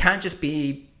 it can't just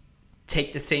be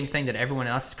take the same thing that everyone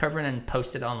else is covering and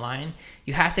post it online.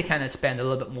 You have to kind of spend a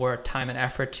little bit more time and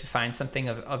effort to find something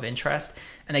of interest.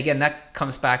 And again, that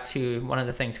comes back to one of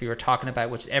the things we were talking about,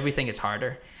 which everything is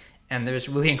harder. And there's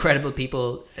really incredible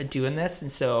people doing this. And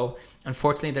so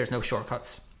unfortunately, there's no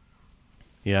shortcuts.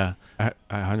 Yeah, I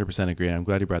 100% agree. And I'm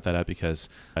glad you brought that up, because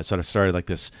I sort of started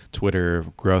this Twitter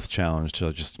growth challenge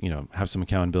to just, have some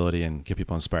accountability and get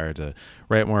people inspired to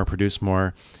write more, produce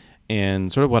more.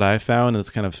 And sort of what I found is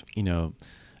kind of,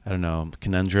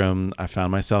 conundrum I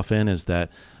found myself in is that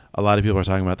a lot of people are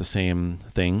talking about the same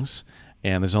things,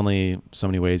 and there's only so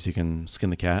many ways you can skin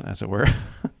the cat, as it were.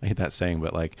 I hate that saying,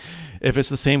 but if it's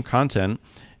the same content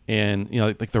and,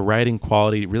 the writing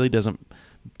quality really doesn't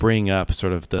bring up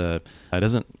sort of it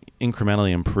doesn't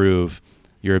incrementally improve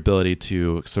your ability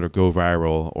to sort of go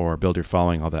viral or build your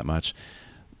following all that much,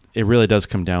 it really does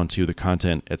come down to the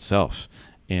content itself.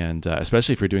 And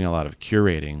especially if you're doing a lot of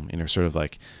curating and you're sort of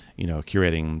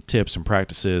curating tips and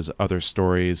practices, other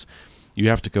stories, you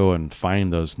have to go and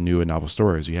find those new and novel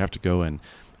stories. You have to go and,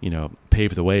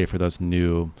 pave the way for those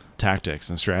new tactics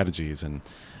and strategies. And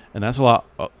that's a lot,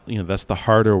 that's the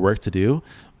harder work to do,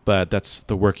 but that's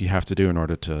the work you have to do in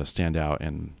order to stand out.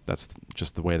 And that's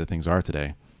just the way that things are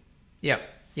today. Yep,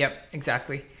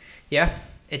 exactly. Yeah,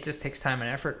 it just takes time and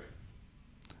effort.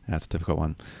 That's a difficult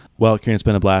one. Well, Kieran, it's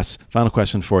been a blast. Final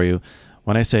question for you.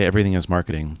 When I say everything is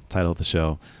marketing, title of the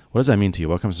show, what does that mean to you?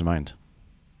 What comes to mind?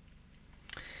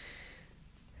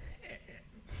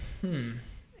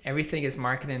 Everything is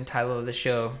marketing, title of the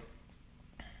show.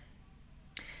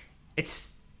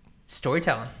 It's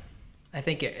storytelling. I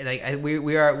think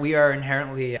we are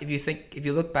inherently, if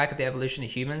you look back at the evolution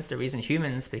of humans, the reason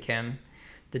humans became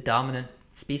the dominant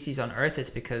species on Earth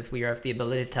is because we have the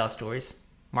ability to tell stories.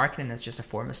 Marketing is just a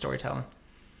form of storytelling.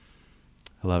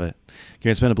 I love it.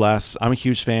 Kieran, it's been a blast. I'm a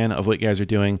huge fan of what you guys are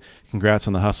doing. Congrats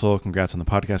on the hustle. Congrats on the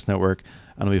podcast network.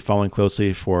 I'm going to be following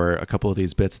closely for a couple of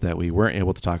these bits that we weren't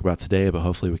able to talk about today, but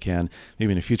hopefully we can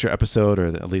maybe in a future episode, or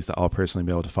at least that I'll personally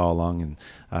be able to follow along. And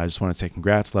I just want to say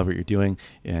congrats. Love what you're doing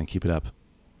and keep it up.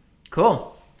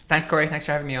 Cool. Thanks, Corey. Thanks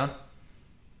for having me on.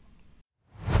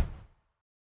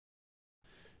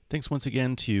 Thanks once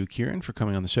again to Kieran for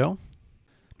coming on the show.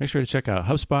 Make sure to check out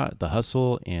HubSpot, The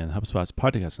Hustle, and HubSpot's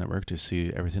podcast network to see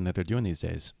everything that they're doing these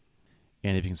days.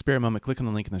 And if you can spare a moment, click on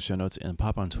the link in the show notes and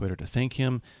pop on Twitter to thank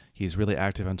him. He's really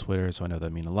active on Twitter, so I know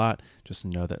that means a lot, just to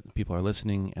know that people are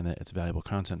listening and that it's valuable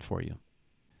content for you.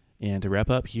 And to wrap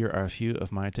up, here are a few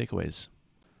of my takeaways.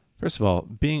 First of all,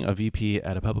 being a VP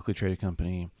at a publicly traded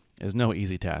company is no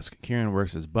easy task. Kieran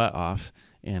works his butt off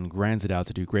and grinds it out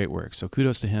to do great work, so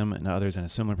kudos to him and others in a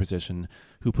similar position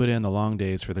who put in the long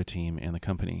days for their team and the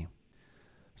company.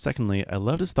 Secondly, I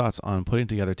loved his thoughts on putting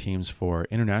together teams for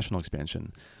international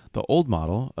expansion. The old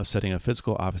model of setting up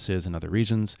physical offices in other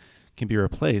regions can be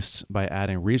replaced by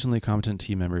adding regionally competent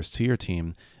team members to your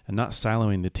team and not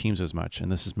siloing the teams as much,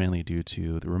 and this is mainly due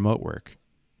to the remote work.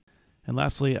 And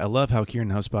lastly, I love how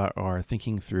Kieran and HubSpot are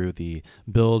thinking through the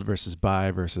build versus buy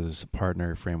versus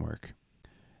partner framework.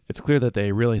 It's clear that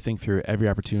they really think through every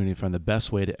opportunity to find the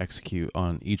best way to execute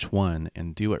on each one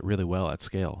and do it really well at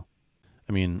scale.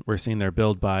 I mean, we're seeing their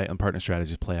build, buy, and partner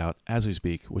strategies play out as we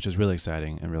speak, which is really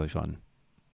exciting and really fun.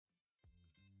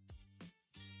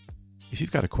 If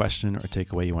you've got a question or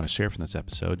takeaway you want to share from this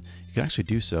episode, you can actually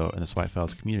do so in the Swipe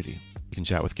Files community. You can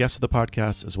chat with guests of the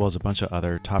podcast as well as a bunch of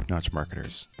other top-notch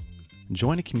marketers.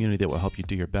 Join a community that will help you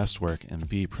do your best work and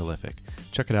be prolific.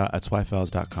 Check it out at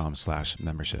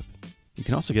swipefiles.com/membership. You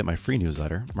can also get my free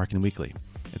newsletter, Marketing Weekly.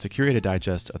 It's a curated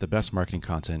digest of the best marketing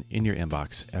content in your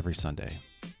inbox every Sunday.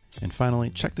 And finally,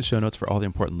 check the show notes for all the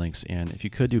important links, and if you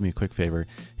could do me a quick favor,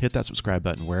 hit that subscribe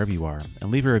button wherever you are, and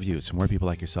leave a review so more people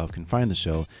like yourself can find the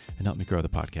show and help me grow the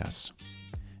podcast.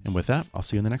 And with that, I'll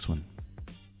see you in the next one.